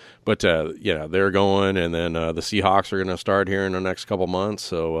town. But they're going, and then the Seahawks are going to start here in the next couple months.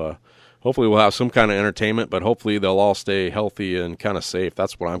 So hopefully we'll have some kind of entertainment, but hopefully they'll all stay healthy and kind of safe.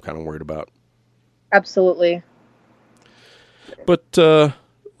 That's what I'm kind of worried about. Absolutely. But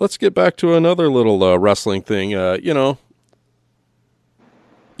let's get back to another little wrestling thing. You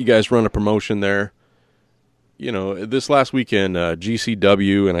guys run a promotion there. This last weekend,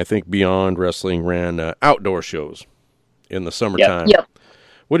 GCW and I think Beyond Wrestling ran outdoor shows in the summertime. Yep.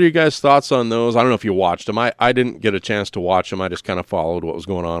 What are you guys' thoughts on those? I don't know if you watched them. I didn't get a chance to watch them. I just kind of followed what was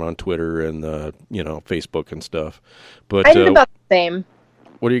going on Twitter and Facebook and stuff. But I did about the same.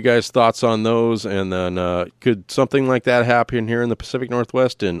 What are you guys' thoughts on those? And then could something like that happen here in the Pacific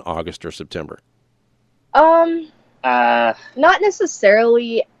Northwest in August or September? Not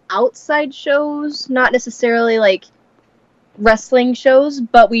necessarily outside shows, not necessarily like wrestling shows,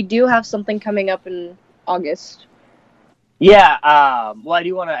 but we do have something coming up in August. Yeah, well, I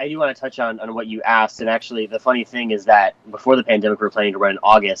do want to touch on what you asked, and actually, the funny thing is that before the pandemic, we were planning to run in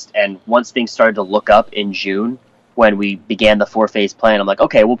August, and once things started to look up in June, when we began the 4-phase plan, I'm like,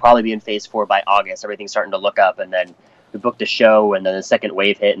 okay, we'll probably be in phase 4 by August. Everything's starting to look up, and then we booked a show, and then the second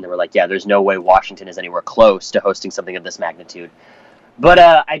wave hit, and they were like, yeah, there's no way Washington is anywhere close to hosting something of this magnitude. But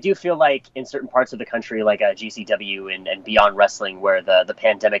I do feel like in certain parts of the country, like GCW and Beyond Wrestling, where the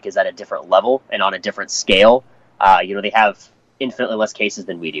pandemic is at a different level and on a different scale, they have infinitely less cases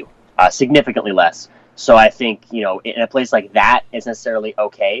than we do, significantly less. So I think, in a place like that, it's necessarily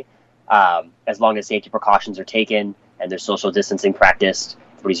okay, as long as safety precautions are taken and there's social distancing practiced,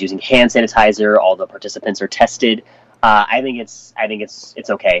 everybody's using hand sanitizer, all the participants are tested. I think it's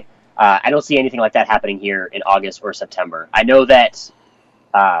okay. I don't see anything like that happening here in August or September. I know that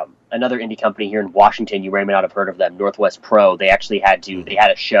another indie company here in Washington, you may not have heard of them, Northwest Pro, they actually had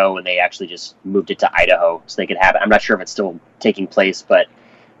a show and they actually just moved it to Idaho so they could have it. I'm not sure if it's still taking place, but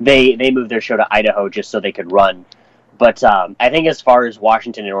they moved their show to Idaho just so they could run. But I think as far as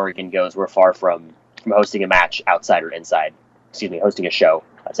Washington and Oregon goes, we're far from hosting a match outside or inside. Hosting a show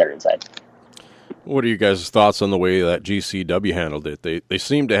outside or inside. What are you guys' thoughts on the way that GCW handled it? They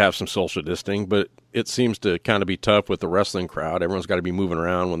seem to have some social distancing, but it seems to kind of be tough with the wrestling crowd. Everyone's got to be moving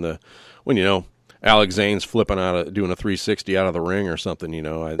around when you know, Alex Zane's flipping doing a 360 out of the ring or something, you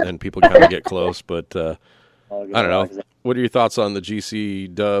know, and people kind of get close. But I don't know. What are your thoughts on the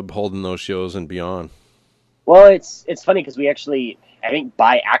GC dub holding those shows and beyond? Well, it's funny because we actually, I think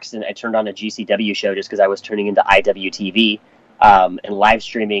by accident, I turned on a GCW show just because I was turning into IWTV and live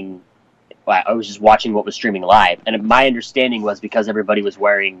streaming. I was just watching what was streaming live, and my understanding was because everybody was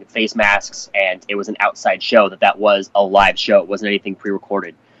wearing face masks and it was an outside show that was a live show. It wasn't anything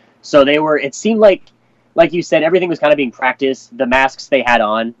pre-recorded. So it seemed like you said, everything was kind of being practiced. The masks they had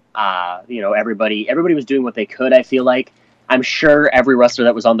on, you know, everybody was doing what they could, I feel like. I'm sure every wrestler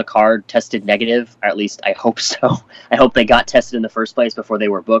that was on the card tested negative, or at least I hope so. I hope they got tested in the first place before they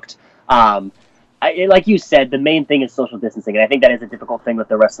were booked. Like you said, the main thing is social distancing, and I think that is a difficult thing with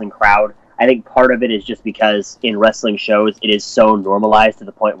the wrestling crowd. I think part of it is just because in wrestling shows, it is so normalized to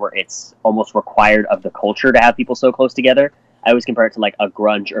the point where it's almost required of the culture to have people so close together. I always compare it to like a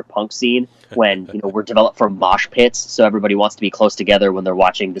grunge or punk scene when, you know, we're developed from mosh pits, so everybody wants to be close together when they're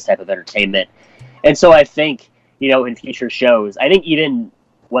watching this type of entertainment. And so I think, you know, in future shows, I think even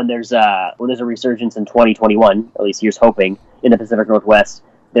when there's a resurgence in 2021, at least here's hoping, in the Pacific Northwest,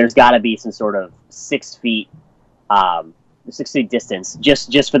 there's got to be some sort of 6 feet distance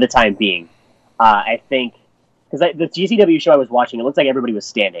just for the time being. I think. Because the GCW show I was watching, it looks like everybody was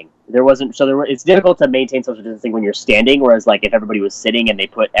standing. It's difficult to maintain social distancing when you're standing, whereas like if everybody was sitting and they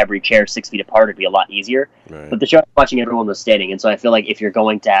put every chair 6 feet apart, it'd be a lot easier. Right. But the show I was watching, everyone was standing, and so I feel like if you're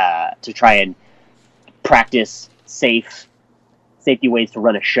going to try and practice safety ways to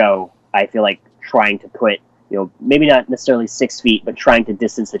run a show, I feel like trying to put, you know, maybe not necessarily 6 feet, but trying to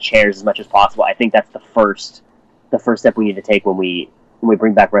distance the chairs as much as possible. I think that's the first step we need to take when we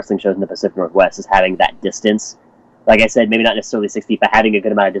bring back wrestling shows in the Pacific Northwest, is having that distance. Like I said, maybe not necessarily 6 feet, but having a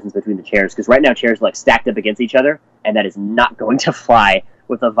good amount of distance between the chairs. Because right now, chairs are like stacked up against each other, and that is not going to fly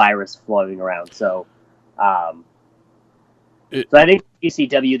with a virus floating around. So, so I think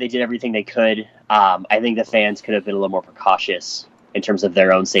ECW, they did everything they could. I think the fans could have been a little more precautious in terms of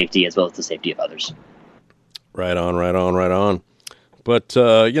their own safety as well as the safety of others. Right on. But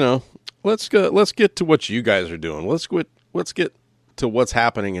you know, let's get to what you guys are doing. Let's get to what's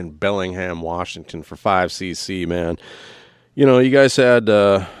happening in Bellingham, Washington for 5cc, man. You know, you guys had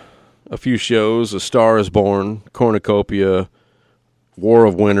a few shows: A Star Is Born, Cornucopia, War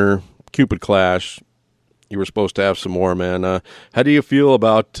of Winter, Cupid Clash. You were supposed to have some more, man. How do you feel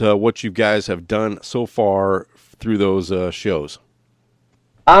about what you guys have done so far through those shows?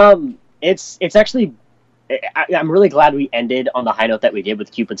 It's actually, I'm really glad we ended on the high note that we did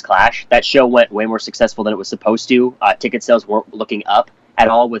with Cupid's Clash. That show went way more successful than it was supposed to. Ticket sales weren't looking up at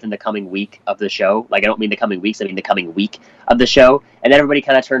all within the coming week of the show. Like, I don't mean the coming weeks, I mean the coming week of the show. And then everybody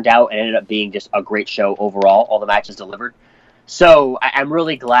kind of turned out and ended up being just a great show overall. All the matches delivered. So I'm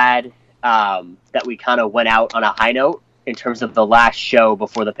really glad that we kind of went out on a high note in terms of the last show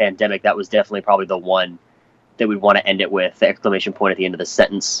before the pandemic. That was definitely probably the one that we want to end it with, the exclamation point at the end of the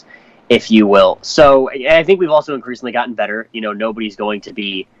sentence, if you will. So I think we've also increasingly gotten better. You know, nobody's going to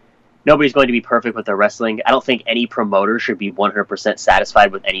be perfect with their wrestling. I don't think any promoter should be 100%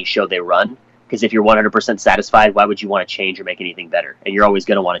 satisfied with any show they run, because if you're 100% satisfied, why would you want to change or make anything better? And you're always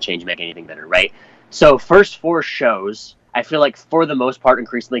going to want to change and make anything better, right? So first 4 shows, I feel like for the most part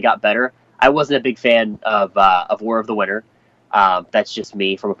increasingly got better. I wasn't a big fan of War of the Winter. That's just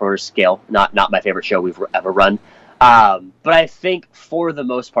me from a promoter's scale. Not my favorite show we've ever run. But I think for the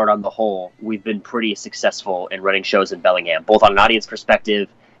most part, on the whole, we've been pretty successful in running shows in Bellingham, both on an audience perspective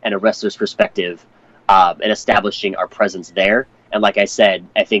and a wrestler's perspective, and establishing our presence there. And like I said,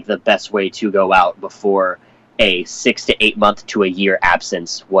 I think the best way to go out before a 6 to 8 month to a year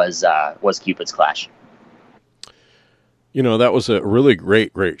absence was Cupid's Clash. You know, that was a really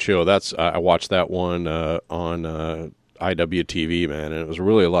great show. I watched that one on IWTV, man, and it was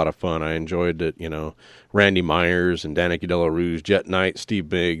really a lot of fun. I enjoyed it. You know, Randy Myers and Danica Della Ruz, Jet Knight, Steve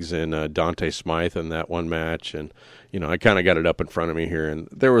Biggs, and Dante Smythe in that one match. And, you know, I kind of got it up in front of me here, and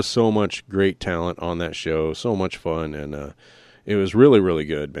there was so much great talent on that show, so much fun, and it was really, really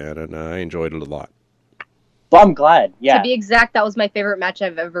good, man, and I enjoyed it a lot. Well, I'm glad, yeah. To be exact, that was my favorite match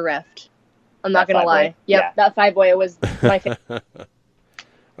I've ever reffed. I'm not going to lie. Yep, yeah. That 5-way was my favorite.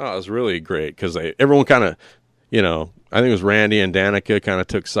 Oh, it was really great, because everyone kind of, you know, I think it was Randy and Danica kind of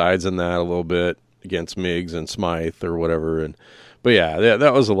took sides in that a little bit against Miggs and Smythe or whatever. But yeah,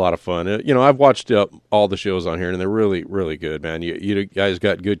 that was a lot of fun. You know, I've watched all the shows on here, and they're really, really good, man. You guys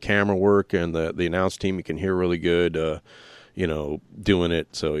got good camera work, and the announce team, you can hear really good, you know, doing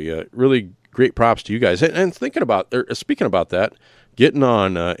it. So yeah, really, great props to you guys. And thinking about, speaking about that, getting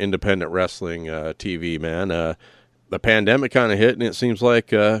on independent wrestling TV, man. The pandemic kind of hit, and it seems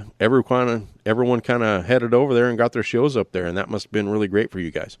like everyone kind of headed over there and got their shows up there, and that must have been really great for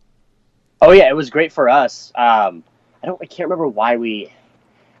you guys. Oh yeah, it was great for us. I can't remember why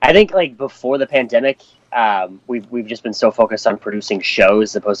I think like before the pandemic, we've just been so focused on producing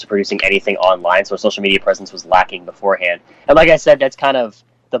shows as opposed to producing anything online. So our social media presence was lacking beforehand. And like I said, that's kind of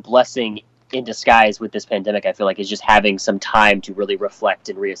the blessing in disguise with this pandemic. I feel like is just having some time to really reflect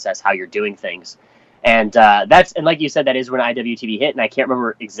and reassess how you're doing things. And and like you said, that is when IWTV hit, and I can't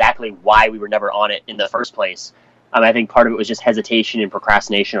remember exactly why we were never on it in the first place. I think part of it was just hesitation and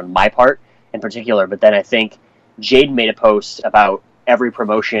procrastination on my part in particular. But then I think Jade made a post about every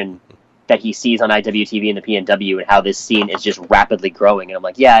promotion that he sees on IWTV and the PNW and how this scene is just rapidly growing. And I'm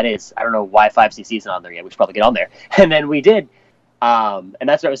like, yeah, it is. I don't know why 5cc isn't on there yet. We should probably get on there. And then we did. And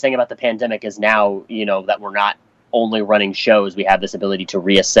that's what I was saying about the pandemic is now, that we're not only running shows, we have this ability to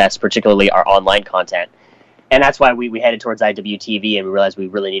reassess, particularly our online content. And that's why we headed towards IWTV, and we realized we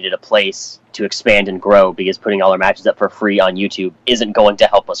really needed a place to expand and grow, because putting all our matches up for free on YouTube isn't going to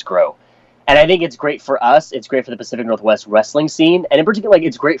help us grow. And I think it's great for us. It's great for the Pacific Northwest wrestling scene. And in particular,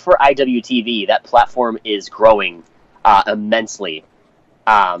 it's great for IWTV. That platform is growing immensely.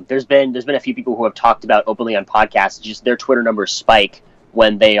 There's been a few people who have talked about openly on podcasts, just their Twitter numbers spike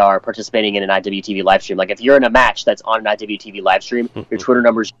when they are participating in an IWTV live stream. Like if you're in a match that's on an IWTV live stream, your Twitter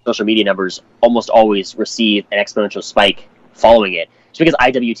numbers, social media numbers almost always receive an exponential spike following it. Just because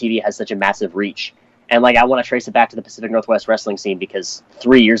IWTV has such a massive reach. And I want to trace it back to the Pacific Northwest wrestling scene, because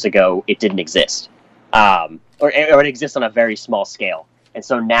 3 years ago it didn't exist, or it exists on a very small scale. And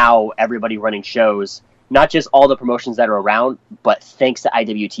so now everybody running shows, not just all the promotions that are around, but thanks to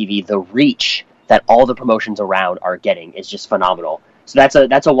IWTV, the reach that all the promotions around are getting is just phenomenal. So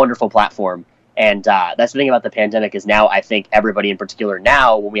that's a wonderful platform. And that's the thing about the pandemic is now I think everybody in particular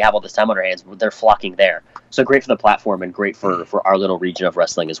now, when we have all this time on our hands, they're flocking there. So great for the platform and great for our little region of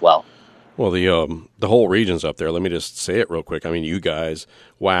wrestling as well. Well, the whole region's up there. Let me just say it real quick. I mean, you guys,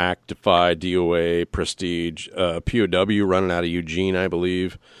 WAC, Defy, DOA, Prestige, POW running out of Eugene, I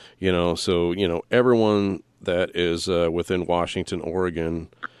believe. So, everyone that is within Washington, Oregon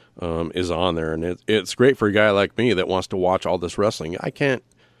is on there. And it's great for a guy like me that wants to watch all this wrestling. I can't,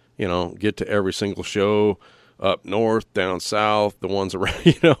 get to every single show up north, down south, the ones around,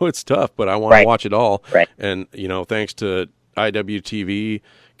 it's tough, but I want to watch it all. Right. And, thanks to IWTV,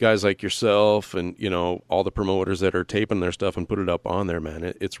 guys like yourself and, all the promoters that are taping their stuff and put it up on there,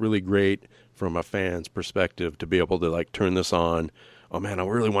 man. It's really great from a fan's perspective to be able to turn this on. Oh man, I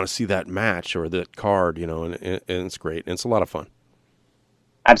really want to see that match or that card, and it's great. And it's a lot of fun.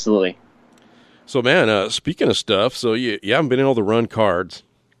 Absolutely. So man, speaking of stuff, so you haven't been able to run cards.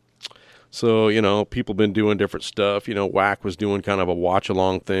 So, people been doing different stuff. WAC was doing kind of a watch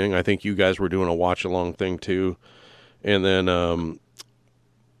along thing. I think you guys were doing a watch along thing too. And then,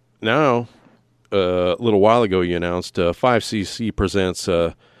 now, a little while ago, you announced 5cc presents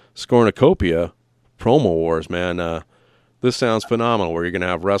Scornucopia Promo Wars, man. This sounds phenomenal, where you're going to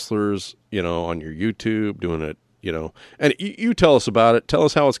have wrestlers, on your YouTube doing it, And you tell us about it. Tell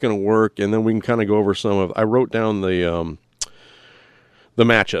us how it's going to work, and then we can kind of go over some of. I wrote down the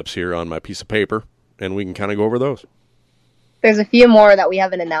matchups here on my piece of paper, and we can kind of go over those. There's a few more that we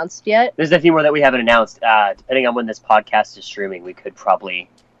haven't announced yet. Depending on when this podcast is streaming, we could probably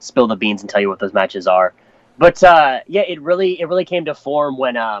spill the beans and tell you what those matches are. But it really came to form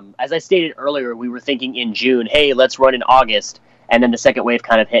when, as I stated earlier, we were thinking in June, hey, let's run in August. And then the second wave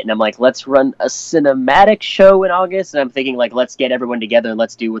kind of hit, and I'm like, let's run a cinematic show in August. And I'm thinking, let's get everyone together and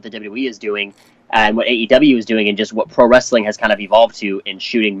let's do what the WWE is doing and what AEW is doing and just what pro wrestling has kind of evolved to in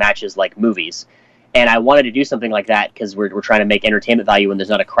shooting matches like movies. And I wanted to do something like that because we're trying to make entertainment value when there's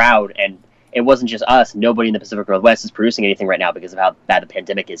not a crowd. And it wasn't just us. Nobody in the Pacific Northwest is producing anything right now because of how bad the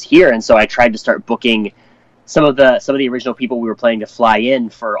pandemic is here. And so I tried to start booking some of the original people we were planning to fly in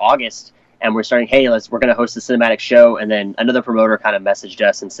for August. And we're starting, hey, we're going to host a cinematic show. And then another promoter kind of messaged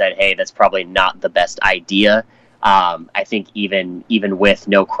us and said, hey, that's probably not the best idea. I think even with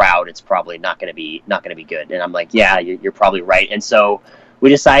no crowd, it's probably not going to be good. And I'm like, yeah, you're probably right. And so we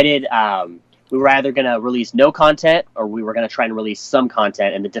decided we were either going to release no content or we were going to try and release some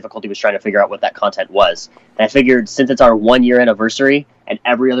content. And the difficulty was trying to figure out what that content was. And I figured since it's our 1 year anniversary and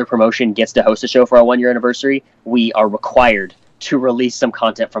every other promotion gets to host a show for our 1 year anniversary, we are required to release some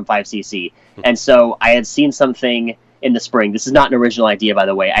content from 5cc. And so I had seen something in the spring. This is not an original idea, by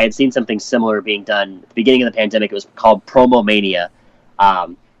the way. I had seen something similar being done at the beginning of the pandemic. It was called Promo Mania.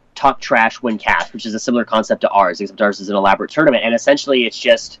 Talk trash, win cash, which is a similar concept to ours, except ours is an elaborate tournament. And essentially it's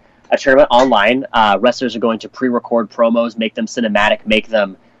just a tournament online. Wrestlers are going to pre-record promos, make them cinematic, make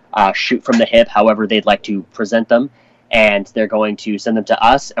them shoot from the hip, however they'd like to present them. And they're going to send them to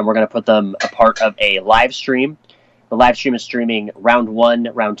us, and we're going to put them a part of a live stream. The live stream is streaming round 1,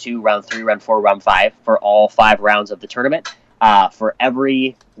 round 2, round 3, round 4, round 5 for all 5 rounds of the tournament for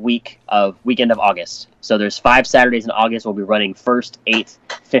every weekend of August. So there's 5 Saturdays in August. We'll be running 1st, 8th,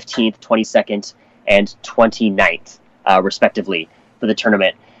 15th, 22nd, and 29th, respectively, for the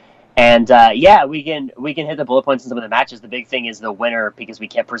tournament. And we can hit the bullet points in some of the matches. The big thing is the winner, because we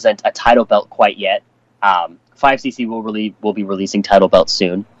can't present a title belt quite yet. 5cc will be releasing title belts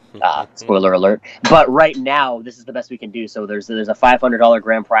soon. Spoiler alert. But right now, this is the best we can do. So there's a $500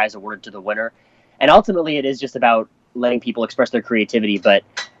 grand prize awarded to the winner. And ultimately, it is just about letting people express their creativity. But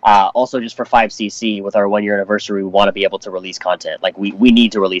also just for 5cc, with our 1-year anniversary, we want to be able to release content. Like, we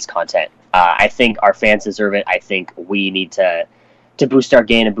need to release content. I think our fans deserve it. I think we need to boost our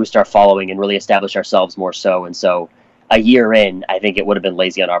gain and boost our following and really establish ourselves more so. And so a year in, I think it would have been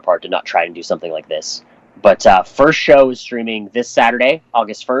lazy on our part to not try and do something like this. But first show is streaming this Saturday,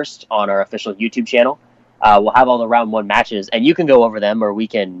 August 1st, on our official YouTube channel. We'll have all the round 1 matches, and you can go over them, or we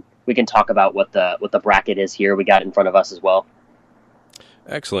can talk about what the bracket is here. We got it in front of us as well.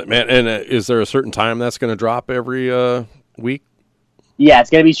 Excellent, man. And is there a certain time that's going to drop every week? Yeah, it's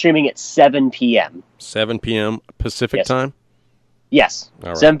going to be streaming at 7 p.m. 7 p.m. Pacific time? Yes, all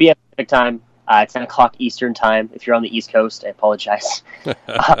right. 7 p.m. Pacific time. 10 o'clock Eastern time. If you're on the East Coast, I apologize.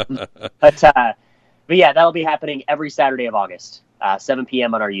 But yeah, that'll be happening every Saturday of August, 7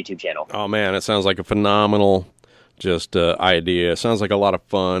 p.m. on our YouTube channel. Oh, man, it sounds like a phenomenal idea. It sounds like a lot of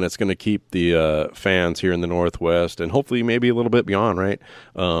fun. It's going to keep the fans here in the Northwest and hopefully maybe a little bit beyond, right,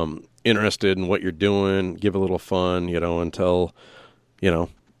 interested in what you're doing, give a little fun, until,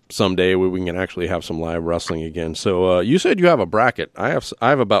 someday we can actually have some live wrestling again. So you said you have a bracket. I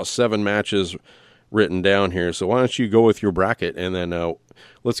have about 7 matches written down here. So why don't you go with your bracket, and then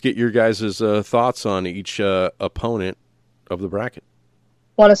let's get your guys' thoughts on each opponent of the bracket.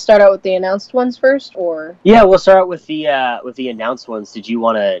 Want to start out with the announced ones first, or? Yeah, we'll start out with the announced ones. Did you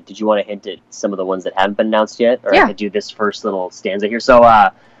want to hint at some of the ones that haven't been announced yet, or I could do this first little stanza here?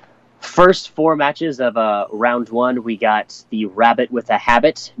 So, first 4 matches of round 1, we got the Rabbit with a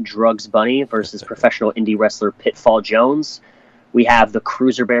Habit, Drugs Bunny versus professional indie wrestler Pitfall Jones. We have the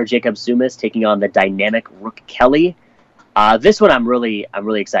Cruiser Bear Jacob Zumas taking on the dynamic Rook Kelly. This one I'm really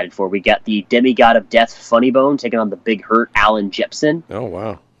excited for. We got the Demigod of Death Funny Bone taking on the Big Hurt Alan Jepson. Oh,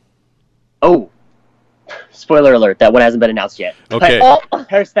 wow. Oh, spoiler alert, that one hasn't been announced yet. Okay.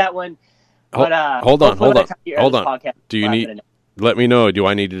 There's that one. But, hold on. Do you let me know, do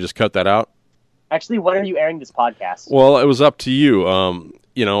I need to just cut that out? Actually, when are you airing this podcast? Well, it was up to you.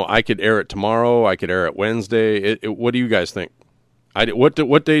 I could air it tomorrow. I could air it Wednesday. What do you guys think?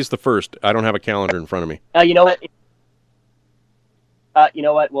 What day's the first? I don't have a calendar in front of me. You know what?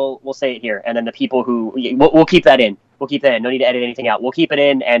 We'll say it here, and then the people who we'll keep that in. We'll keep that in. No need to edit anything out. We'll keep it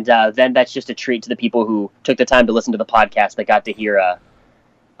in, and then that's just a treat to the people who took the time to listen to the podcast that got to hear a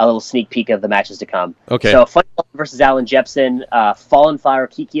little sneak peek of the matches to come. Okay. So Funny Bone versus Alan Jepson, Fallen Flower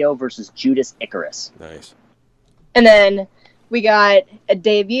Kikyo versus Judas Icarus. Nice. And then we got a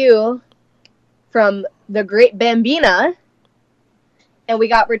debut from the Great Bambina, and we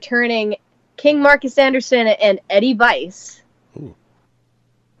got returning King Marcus Anderson and Eddie Weiss. Ooh.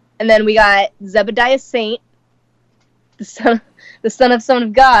 And then we got Zebediah Saint, the son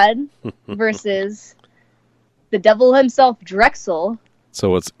of God, versus the devil himself, Drexel.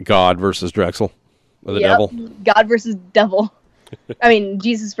 So it's God versus Drexel, or the devil? God versus devil. I mean,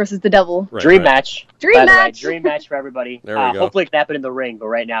 Jesus versus the devil. Right, Dream match. Dream match. Dream match for everybody. There we go. Hopefully it can happen in the ring, but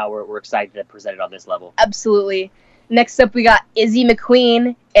right now we're excited to present it on this level. Absolutely. Next up, we got Izzy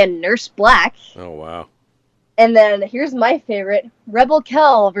McQueen and Nurse Black. Oh, wow. And then here's my favorite, Rebel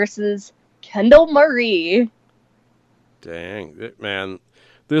Kell versus Kendall Marie. Dang, man.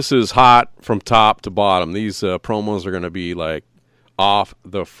 This is hot from top to bottom. These promos are going to be like off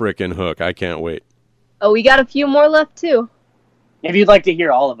the frickin' hook. I can't wait. Oh, we got a few more left too. If you'd like to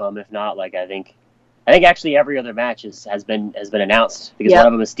hear all of them, if not, I think actually every other match has been announced, because one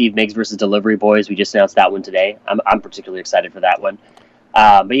of them is Steve Miggs versus Delivery Boys. We just announced that one today. I'm particularly excited for that one.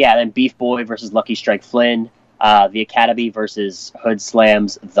 But yeah, then Beef Boy versus Lucky Strike Flynn, the Academy versus Hood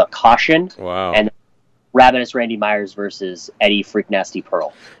Slams The Caution. Wow. And Ravenous Randy Myers versus Eddie Freak Nasty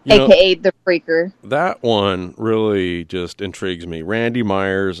Pearl. AKA The Freaker. That one really just intrigues me. Randy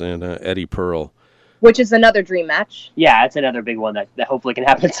Myers and Eddie Pearl. Which is another dream match. Yeah, it's another big one that hopefully can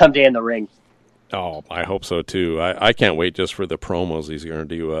happen someday in the ring. Oh, I hope so too. I can't wait just for the promos he's going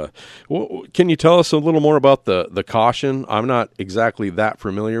to do. Can you tell us a little more about the Caution? I'm not exactly that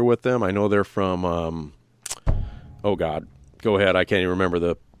familiar with them. I know they're from. Oh God, go ahead. I can't even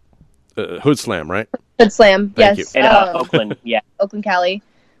remember the Hood Slam, right? Hood Slam, Thank yes. In Oakland, yeah. Oakland, Cali.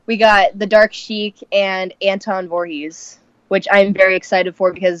 We got the Dark Sheik and Anton Voorhees, which I'm very excited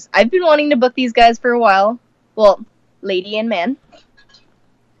for because I've been wanting to book these guys for a while. Well, lady and man.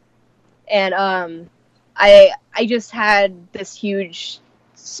 And I just had this huge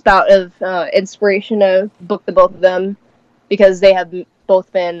spout of inspiration to book the both of them because they have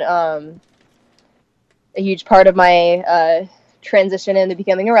both been a huge part of my transition into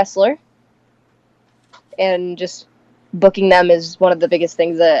becoming a wrestler. And just booking them is one of the biggest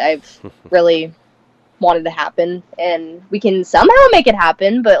things that I've really wanted to happen. And we can somehow make it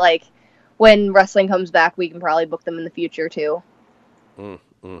happen, but like when wrestling comes back, we can probably book them in the future too.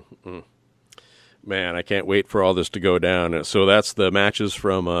 Man, I can't wait for all this to go down. So that's the matches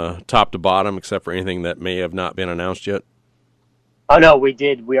from top to bottom, except for anything that may have not been announced yet? Oh, no, we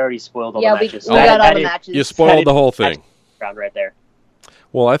did. We already spoiled all the matches. We got all the matches. You spoiled the whole thing. Round right there.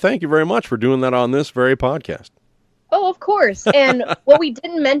 Well, I thank you very much for doing that on this very podcast. Oh, of course. And what we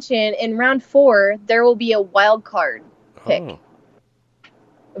didn't mention, in round 4, there will be a wild card pick. Oh.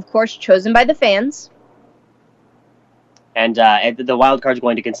 Of course, chosen by the fans. And the wild card is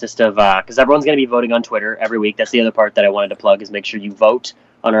going to consist of, because everyone's going to be voting on Twitter every week. That's the other part that I wanted to plug, is make sure you vote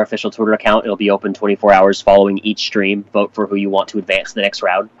on our official Twitter account. It'll be open 24 hours following each stream. Vote for who you want to advance to the next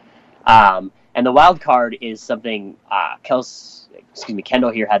round. And the wild card is something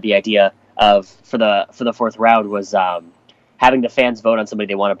Kendall here had the idea of for the fourth round was having the fans vote on somebody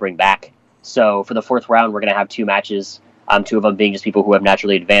they want to bring back. So for the fourth round, we're going to have 2 matches. 2 of them being just people who have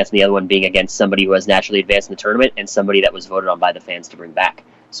naturally advanced, and the other one being against somebody who has naturally advanced in the tournament and somebody that was voted on by the fans to bring back.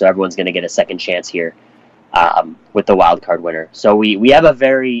 So everyone's going to get a second chance here with the wild card winner. So we have a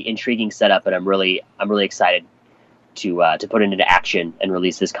very intriguing setup, and I'm really excited to put it into action and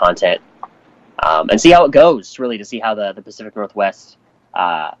release this content and see how it goes. Really, to see how the Pacific Northwest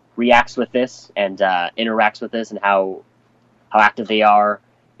reacts with this and interacts with this, and how active they are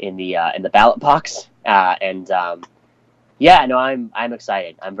in the ballot box Yeah, no, I'm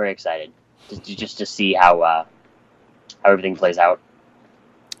excited. I'm very excited just to see how everything plays out.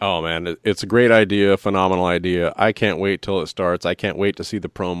 Oh man, it's a great idea, phenomenal idea. I can't wait till it starts. I can't wait to see the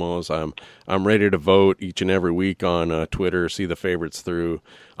promos. I'm ready to vote each and every week on Twitter, see the favorites through.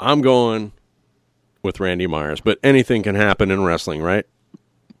 I'm going with Randy Myers, but anything can happen in wrestling, right?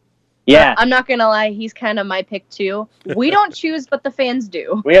 Yeah, I'm not gonna lie, he's kind of my pick too. We don't choose, but the fans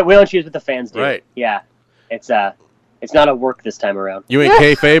do. We don't choose what the fans do. Right? Yeah, it's not a work this time around. You ain't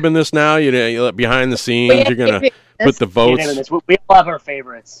kayfabing this now. You behind the scenes. You're gonna put the votes. We all have our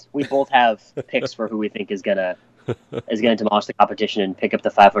favorites. We both have picks for who we think is gonna demolish the competition and pick up the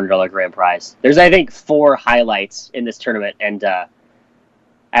 $500 grand prize. There's, I think, 4 highlights in this tournament, and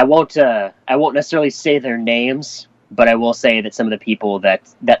I won't necessarily say their names, but I will say that some of the people that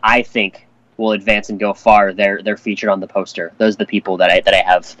I think will advance and go far, they're featured on the poster. Those are the people that I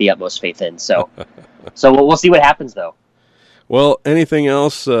have the utmost faith in. So we'll see what happens, though. Well, anything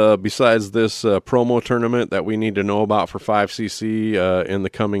else besides this promo tournament that we need to know about for 5cc in the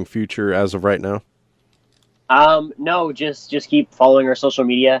coming future as of right now? No, just keep following our social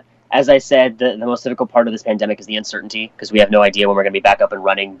media. As I said, the most difficult part of this pandemic is the uncertainty, because we have no idea when we're going to be back up and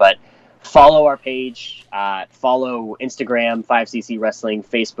running. But follow our page, follow Instagram, 5cc Wrestling,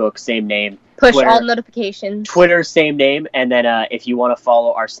 Facebook, same name. Push Twitter, all notifications. Twitter, same name. And then if you want to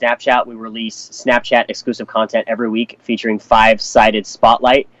follow our Snapchat, we release Snapchat exclusive content every week featuring 5-sided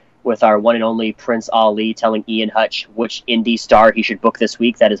spotlight with our one and only Prince Ali telling Ian Hutch which indie star he should book this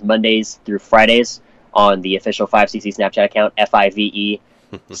week. That is Mondays through Fridays on the official 5cc Snapchat account,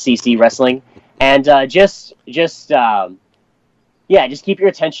 FIVECC Wrestling. And just keep your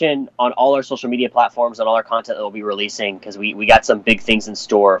attention on all our social media platforms and all our content that we'll be releasing, because we got some big things in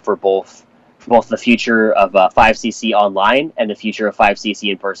store for both the future of 5cc online and the future of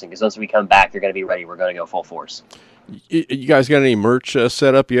 5cc in person, because once we come back, you're going to be ready. We're going to go full force. You guys got any merch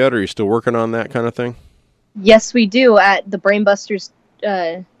set up yet, or are you still working on that kind of thing? Yes, we do, at the Brainbusters,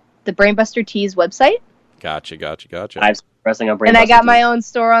 the Brainbuster Tees website. Gotcha. I'm wrestling on Brainbuster. And I got my own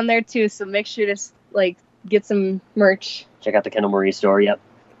store on there too, so make sure to get some merch. Check out the Kendall Marie store. Yep.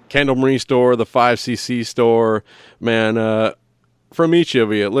 Kendall Marie store, the 5cc store. Man, from each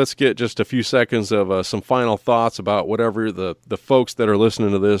of you, let's get just a few seconds of some final thoughts about whatever the folks that are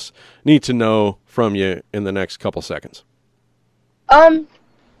listening to this need to know from you in the next couple seconds.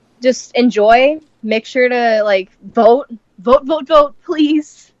 Just enjoy. Make sure to vote,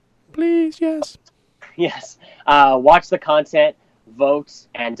 please. Please, yes. Yes. Watch the content, vote,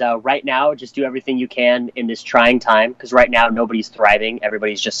 and right now, just do everything you can in this trying time, because right now nobody's thriving.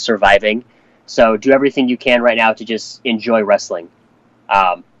 Everybody's just surviving. So do everything you can right now to just enjoy wrestling.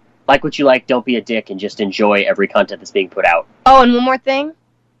 Like what you like, don't be a dick, and just enjoy every content that's being put out. Oh, and one more thing.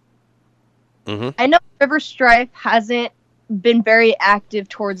 Mm-hmm. I know River Strife hasn't been very active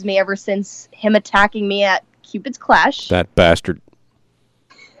towards me ever since him attacking me at Cupid's Clash. That bastard.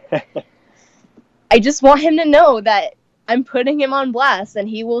 I just want him to know that I'm putting him on blast, and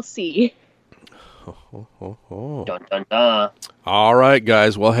he will see. Dun, dun, dun. All right,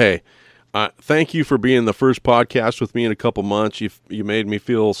 guys. Well, hey, thank you for being the first podcast with me in a couple months. You made me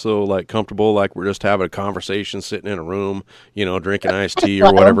feel so comfortable, like we're just having a conversation, sitting in a room, drinking iced tea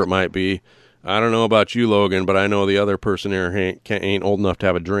or whatever it might be. I don't know about you, Logan, but I know the other person here ain't old enough to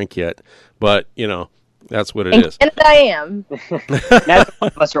have a drink yet. But that's what it is. And I am. Neither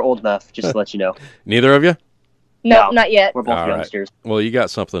of us are old enough, just to let you know. Neither of you? No, not yet. We're both All right. youngsters. Well, you got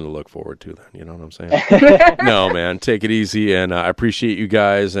something to look forward to then. You know what I'm saying? No, man. Take it easy, and I appreciate you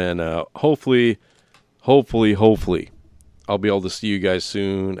guys. And hopefully, I'll be able to see you guys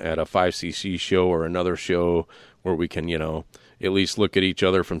soon at a 5cc show or another show where we can, at least look at each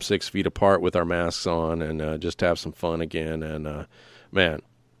other from 6 feet apart with our masks on and just have some fun again. And, man,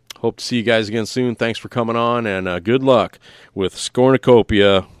 hope to see you guys again soon. Thanks for coming on, and good luck with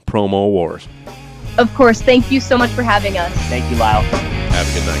Scornucopia Promo Wars. Of course. Thank you so much for having us. Thank you, Lyle. Have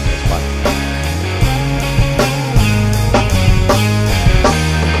a good night, guys. Bye.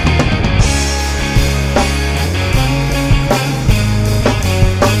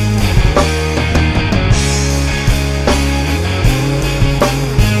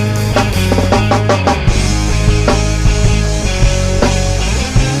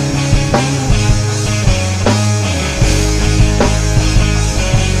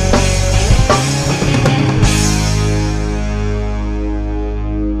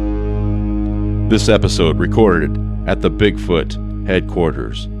 This episode recorded at the Bigfoot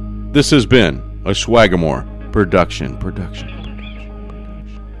headquarters. This has been a Swagamore production.